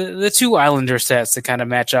the two Islander sets to kind of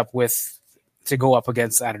match up with, to go up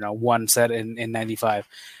against, I don't know, one set in 95.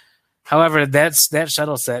 However, that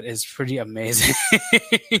shuttle set is pretty amazing.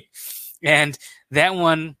 And that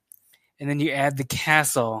one, and then you add the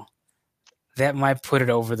castle, that might put it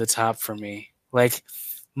over the top for me. Like,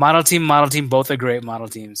 model team, both are great model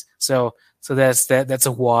teams. So that's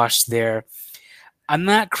a wash there. I'm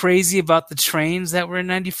not crazy about the trains that were in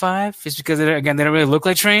 95, just because they don't really look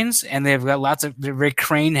like trains, and they've got they're very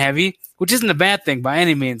crane heavy, which isn't a bad thing by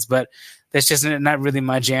any means, but that's just not really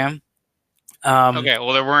my jam. Okay,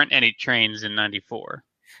 well, there weren't any trains in 94.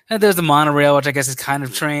 There's the monorail, which I guess is kind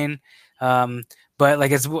of train. But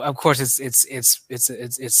like, it's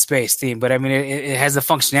space themed, but I mean, it has the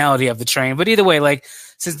functionality of the train. But either way, like,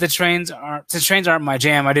 since trains aren't my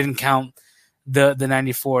jam, I didn't count the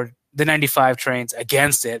 95 trains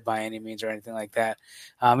against it by any means or anything like that.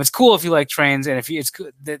 It's cool if you like trains, and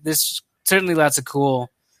there's certainly lots of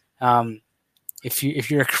cool.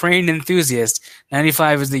 If you're a crane enthusiast,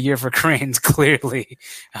 95 is the year for cranes, clearly,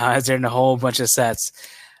 as they're in a whole bunch of sets.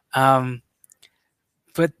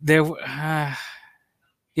 But there,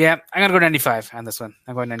 yeah, I'm gonna go 95 on this one.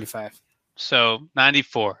 I'm going 95. So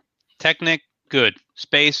 94, Technic, good.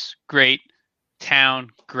 Space, great. Town,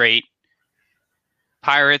 great.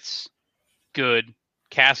 Pirates, good.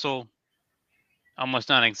 Castle, almost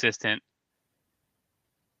non-existent.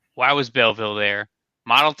 Why was Belleville there?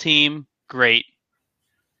 Model team, great.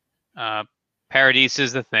 Paradise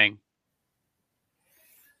is the thing.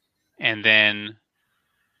 And then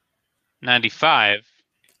 95,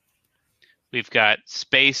 we've got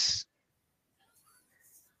space.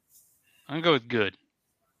 I'm going to go with good,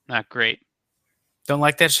 not great. Don't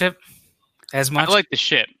like that ship as much? I like the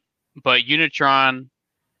ship, but Unitron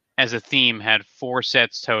as a theme had 4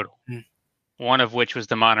 sets total, one of which was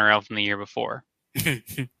the monorail from the year before.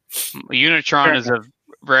 Unitron is a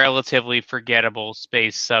relatively forgettable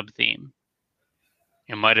space sub-theme.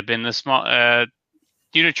 It might have been the small...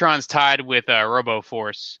 Unitron's tied with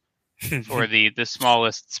RoboForce for the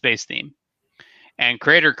smallest space theme. And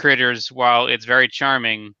Crater Critters, while it's very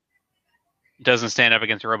charming, doesn't stand up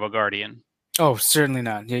against Robo Guardian. Oh, certainly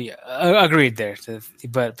not. Yeah. Agreed there.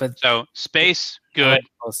 But so space, good.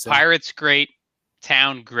 Pirates, great.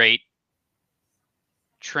 Town, great.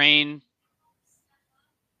 Train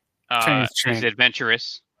is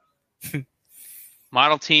adventurous.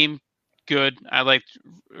 Model team, good.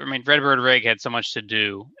 Redbird Rig had so much to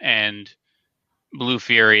do, and Blue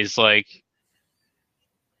Fury is like,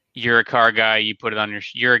 you're a car guy,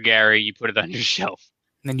 you're a Gary, you put it on your shelf.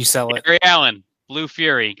 And then you sell it. Gary Allen, Blue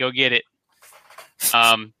Fury, go get it.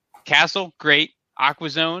 Castle, great.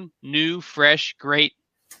 Aquazone, new, fresh, great.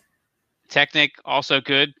 Technic, also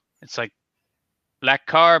good. It's like black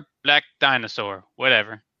car, black dinosaur,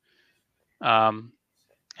 whatever. And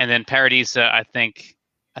then Paradisa, I think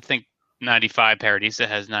 95 Paradisa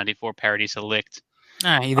has 94 Paradisa licked.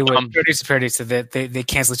 Either way, Paradisa, they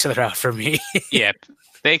cancel each other out for me. Yeah,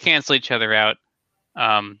 they cancel ech other out.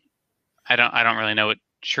 I don't really know what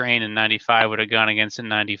train in 95 would have gone against in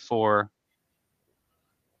 94.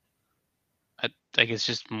 I think it's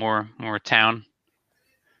just more town,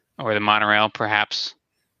 or the monorail perhaps.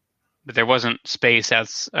 But there wasn't space.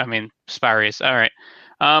 Spirius. All right.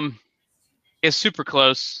 It's super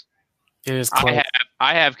close. It is close.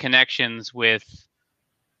 I have connections with,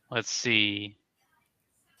 let's see.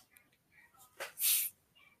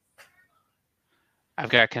 I've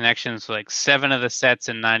got connections with like 7 of the sets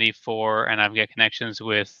in 94, and I've got connections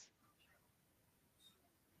with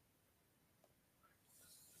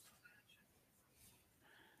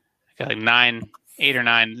like 8 or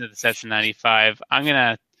 9 of the sets in 95. I'm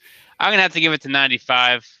gonna have to give it to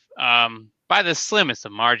 95 by the slimmest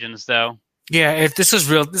of margins, though. Yeah, if this was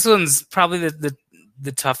real, this one's probably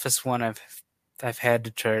the toughest one I've had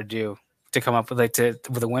to try to come up with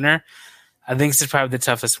with a winner. I think this is probably the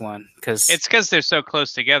toughest one because they're so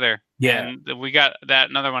close together. Yeah, and we got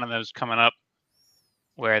another one of those coming up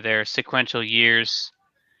where they're sequential years,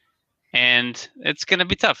 and it's gonna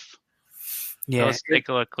be tough. Yeah, so let's take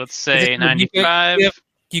a look. Let's say 95.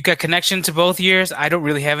 You got connection to both years. I don't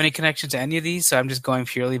really have any connection to any of these, so I'm just going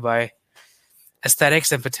purely by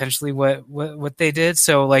aesthetics and potentially what they did.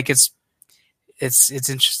 So like it's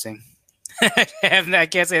interesting. I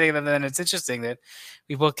can't say anything other than it's interesting that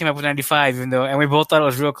we both came up with 95, and we both thought it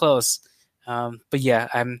was real close. But yeah,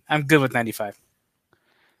 I'm good with 95.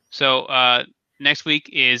 So next week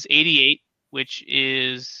is 88, which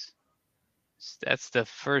that's the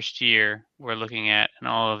first year we're looking at in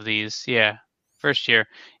all of these. Yeah, first year.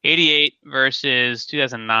 88 versus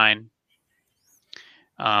 2009.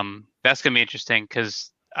 That's going to be interesting because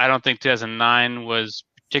I don't think 2009 was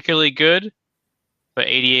particularly good, but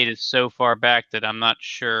 88 is so far back that I'm not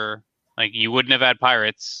sure. Like, you wouldn't have had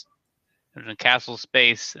Pirates and Castle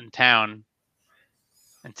Space and Town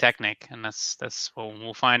and Technic, and that's what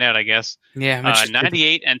we'll find out, I guess. Yeah,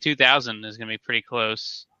 98 and 2000 is going to be pretty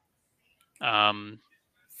close.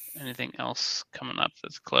 Anything else coming up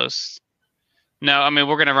that's close? No, I mean,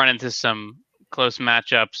 we're going to run into some close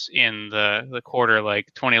matchups in the quarter, like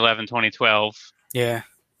 2011, 2012. Yeah.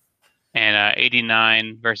 And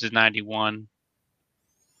 89 versus 91.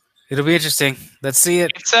 It'll be interesting. Let's see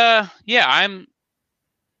it. It's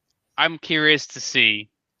I'm curious to see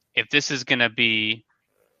if this is going to be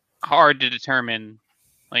hard to determine,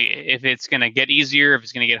 like if it's going to get easier, if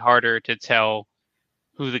it's going to get harder to tell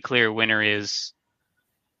who the clear winner is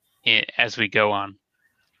as we go on.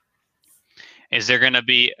 Are there going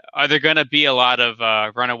to be a lot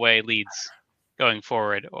of runaway leads going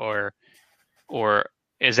forward, or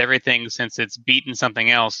is everything, since it's beaten something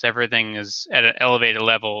else, everything is at an elevated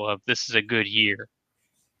level of this is a good year?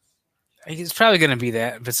 It's probably going to be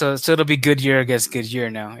that, but so it'll be good year against good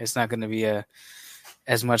year now. It's not going to be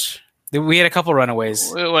as much. We had a couple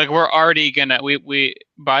runaways. Like, we're already gonna we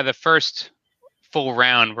by the first full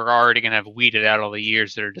round, we're already gonna have weeded out all the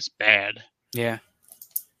years that are just bad. Yeah.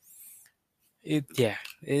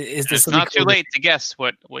 It's not too late to guess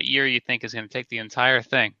what year you think is going to take the entire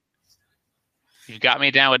thing. You've got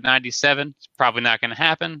me down with 97. It's probably not going to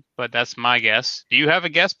happen, but that's my guess. Do you have a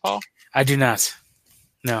guess, Paul? I do not.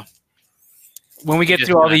 No. When we get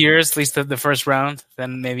through all the years, at least the first round,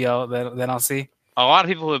 then maybe I'll see. A lot of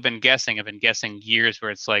people who have been guessing years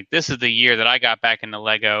where it's like, this is the year that I got back into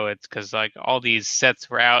Lego. It's because like all these sets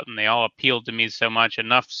were out and they all appealed to me so much,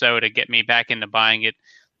 enough so to get me back into buying it.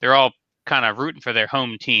 They're all kind of rooting for their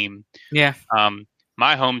home team. Yeah.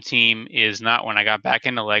 My home team is not when I got back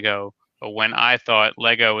into Lego, but when I thought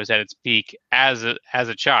Lego was at its peak as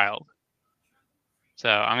a child. So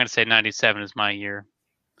I'm going to say 97 is my year.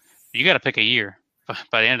 You got to pick a year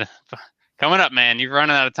by the end of coming up, man. You're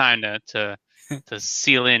running out of time to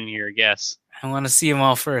seal in your guess. I want to see them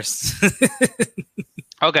all first.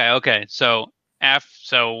 Okay. So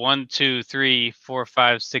 1, 2, 3, 4,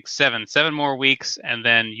 5, 6, 7. 7 more weeks, and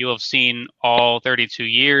then you'll have seen all 32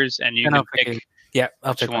 years, and you can pick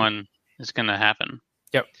which one is going to happen.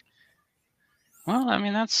 Yep. Well, I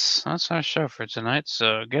mean, that's our show for tonight.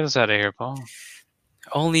 So get us out of here, Paul.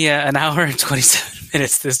 Only an hour and 27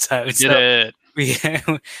 minutes this time. We did it.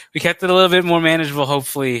 We kept it a little bit more manageable,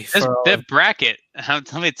 hopefully. The bracket.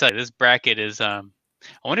 Let me tell you, this bracket is. I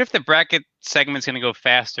wonder if the bracket segment's going to go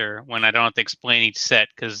faster when I don't have to explain each set,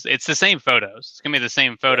 because it's the same photos. It's going to be the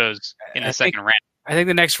same photos in the second round. I think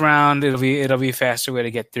the next round it'll be a faster way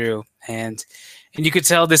to get through, and you could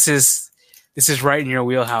tell this is right in your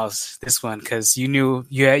wheelhouse. This one, because you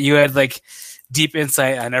had like deep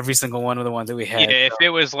insight on every single one of the ones that we had. Yeah, if it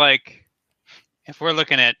was like, if we're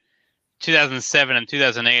looking at 2007 and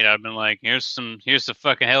 2008, I've been like, here's the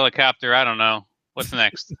fucking helicopter. I don't know what's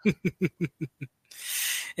next.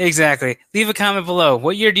 Exactly. Leave a comment below.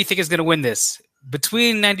 What year do you think is going to win this?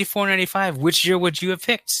 Between 94 and 95, which year would you have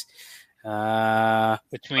picked?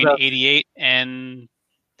 Between 88 and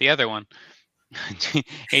the other one.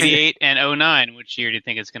 88 and 09, which year do you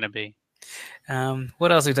think it's going to be?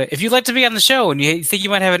 What else? If you'd like to be on the show and you think you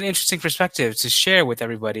might have an interesting perspective to share with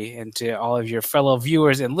everybody and to all of your fellow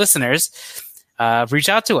viewers and listeners, reach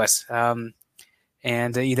out to us.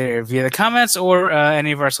 And either via the comments or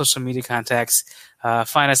any of our social media contacts.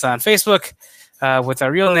 Find us on Facebook with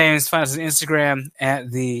our real names. Find us on Instagram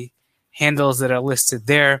at the handles that are listed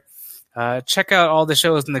there. Check out all the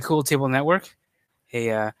shows in the Cool Table Network,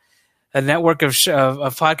 a network of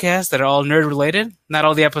podcasts that are all nerd related. Not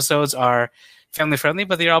all the episodes are family friendly,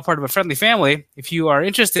 but they're all part of a friendly family. If you are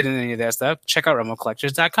interested in any of that stuff, check out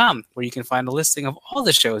RemoteCollectors.com, where you can find a listing of all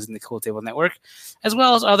the shows in the Cool Table Network, as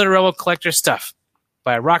well as other Remote Collector stuff.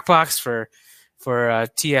 Buy a Rockbox for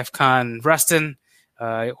TFCon Rustin,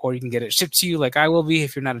 or you can get it shipped to you like I will be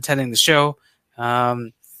if you're not attending the show.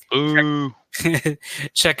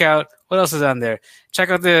 Check out what else is on there. Check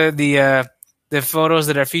out the photos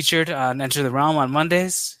that are featured on Enter the Realm on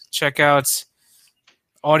Mondays. Check out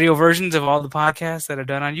audio versions of all the podcasts that are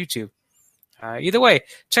done on YouTube. Either way,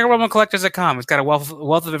 check out RumbleCollectors.com. It's got a wealth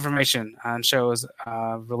of information on shows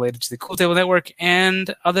related to the Cool Table Network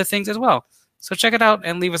and other things as well. So check it out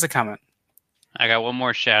and leave us a comment. I got one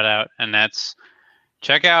more shout out, and that's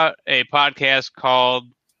check out a podcast called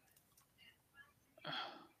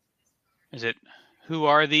Who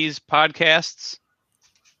Are These Podcasts?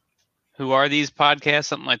 Who Are These Podcasts?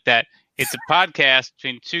 Something like that. It's a podcast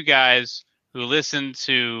between two guys who listen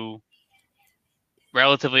to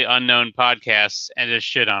relatively unknown podcasts and just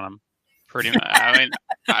shit on them. Pretty much. I mean,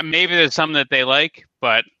 maybe there's some that they like,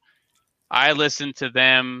 but I listened to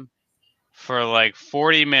them for like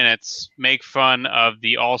 40 minutes make fun of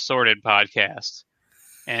the All Sorted podcast,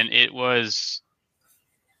 and it was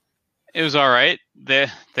all right. They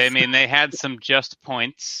had some just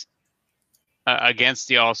points against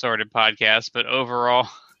the All Sorted podcast, but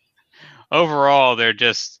overall they're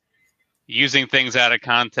just using things out of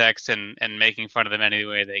context and making fun of them any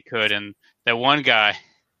way they could. And the one guy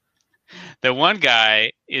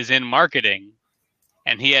is in marketing,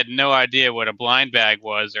 and he had no idea what a blind bag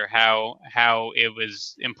was or how it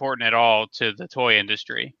was important at all to the toy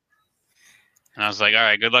industry. And I was like, all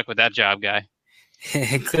right, good luck with that job, guy.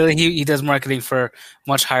 Clearly, he does marketing for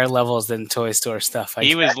much higher levels than toy store stuff.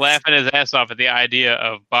 He was laughing his ass off at the idea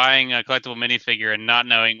of buying a collectible minifigure and not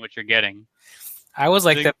knowing what you're getting. I was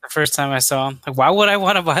like that the first time I saw him. Like, why would I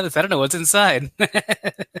want to buy this? I don't know what's inside.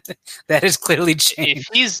 That has clearly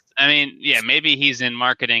changed. Maybe he's in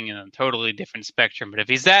marketing in a totally different spectrum. But if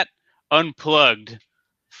he's that unplugged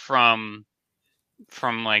from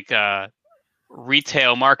like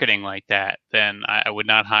retail marketing like that, then I would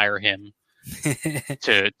not hire him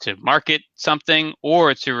to market something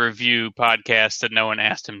or to review podcasts that no one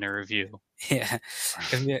asked him to review. Yeah.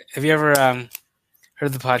 Have you ever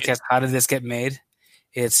heard the podcast How Did This Get Made?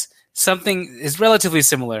 It's relatively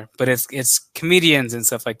similar, but it's comedians and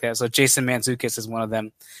stuff like that. So Jason Mantzoukas is one of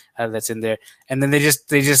them that's in there, and then they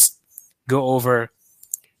just go over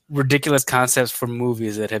ridiculous concepts for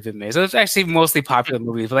movies that have been made. So it's actually mostly popular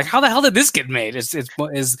movies, but like, how the hell did this get made? Is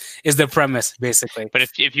the premise basically. But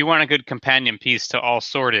if you want a good companion piece to All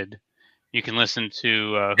Sorted, you can listen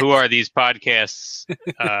to Who Are These Podcasts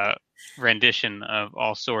rendition of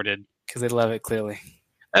All Sorted. Because they love it, clearly.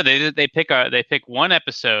 They pick one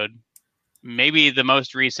episode, maybe the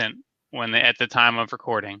most recent at the time of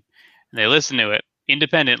recording, and they listen to it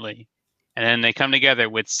independently, and then they come together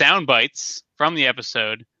with sound bites from the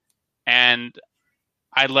episode. And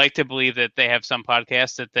I'd like to believe that they have some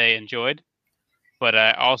podcasts that they enjoyed, but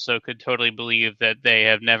I also could totally believe that they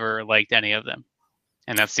have never liked any of them,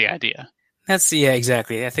 and that's the idea. Yeah,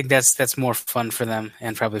 exactly. I think that's more fun for them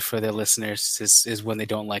and probably for their listeners is when they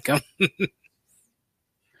don't like them.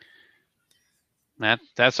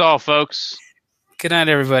 That's all, folks. Good night,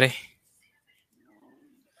 everybody.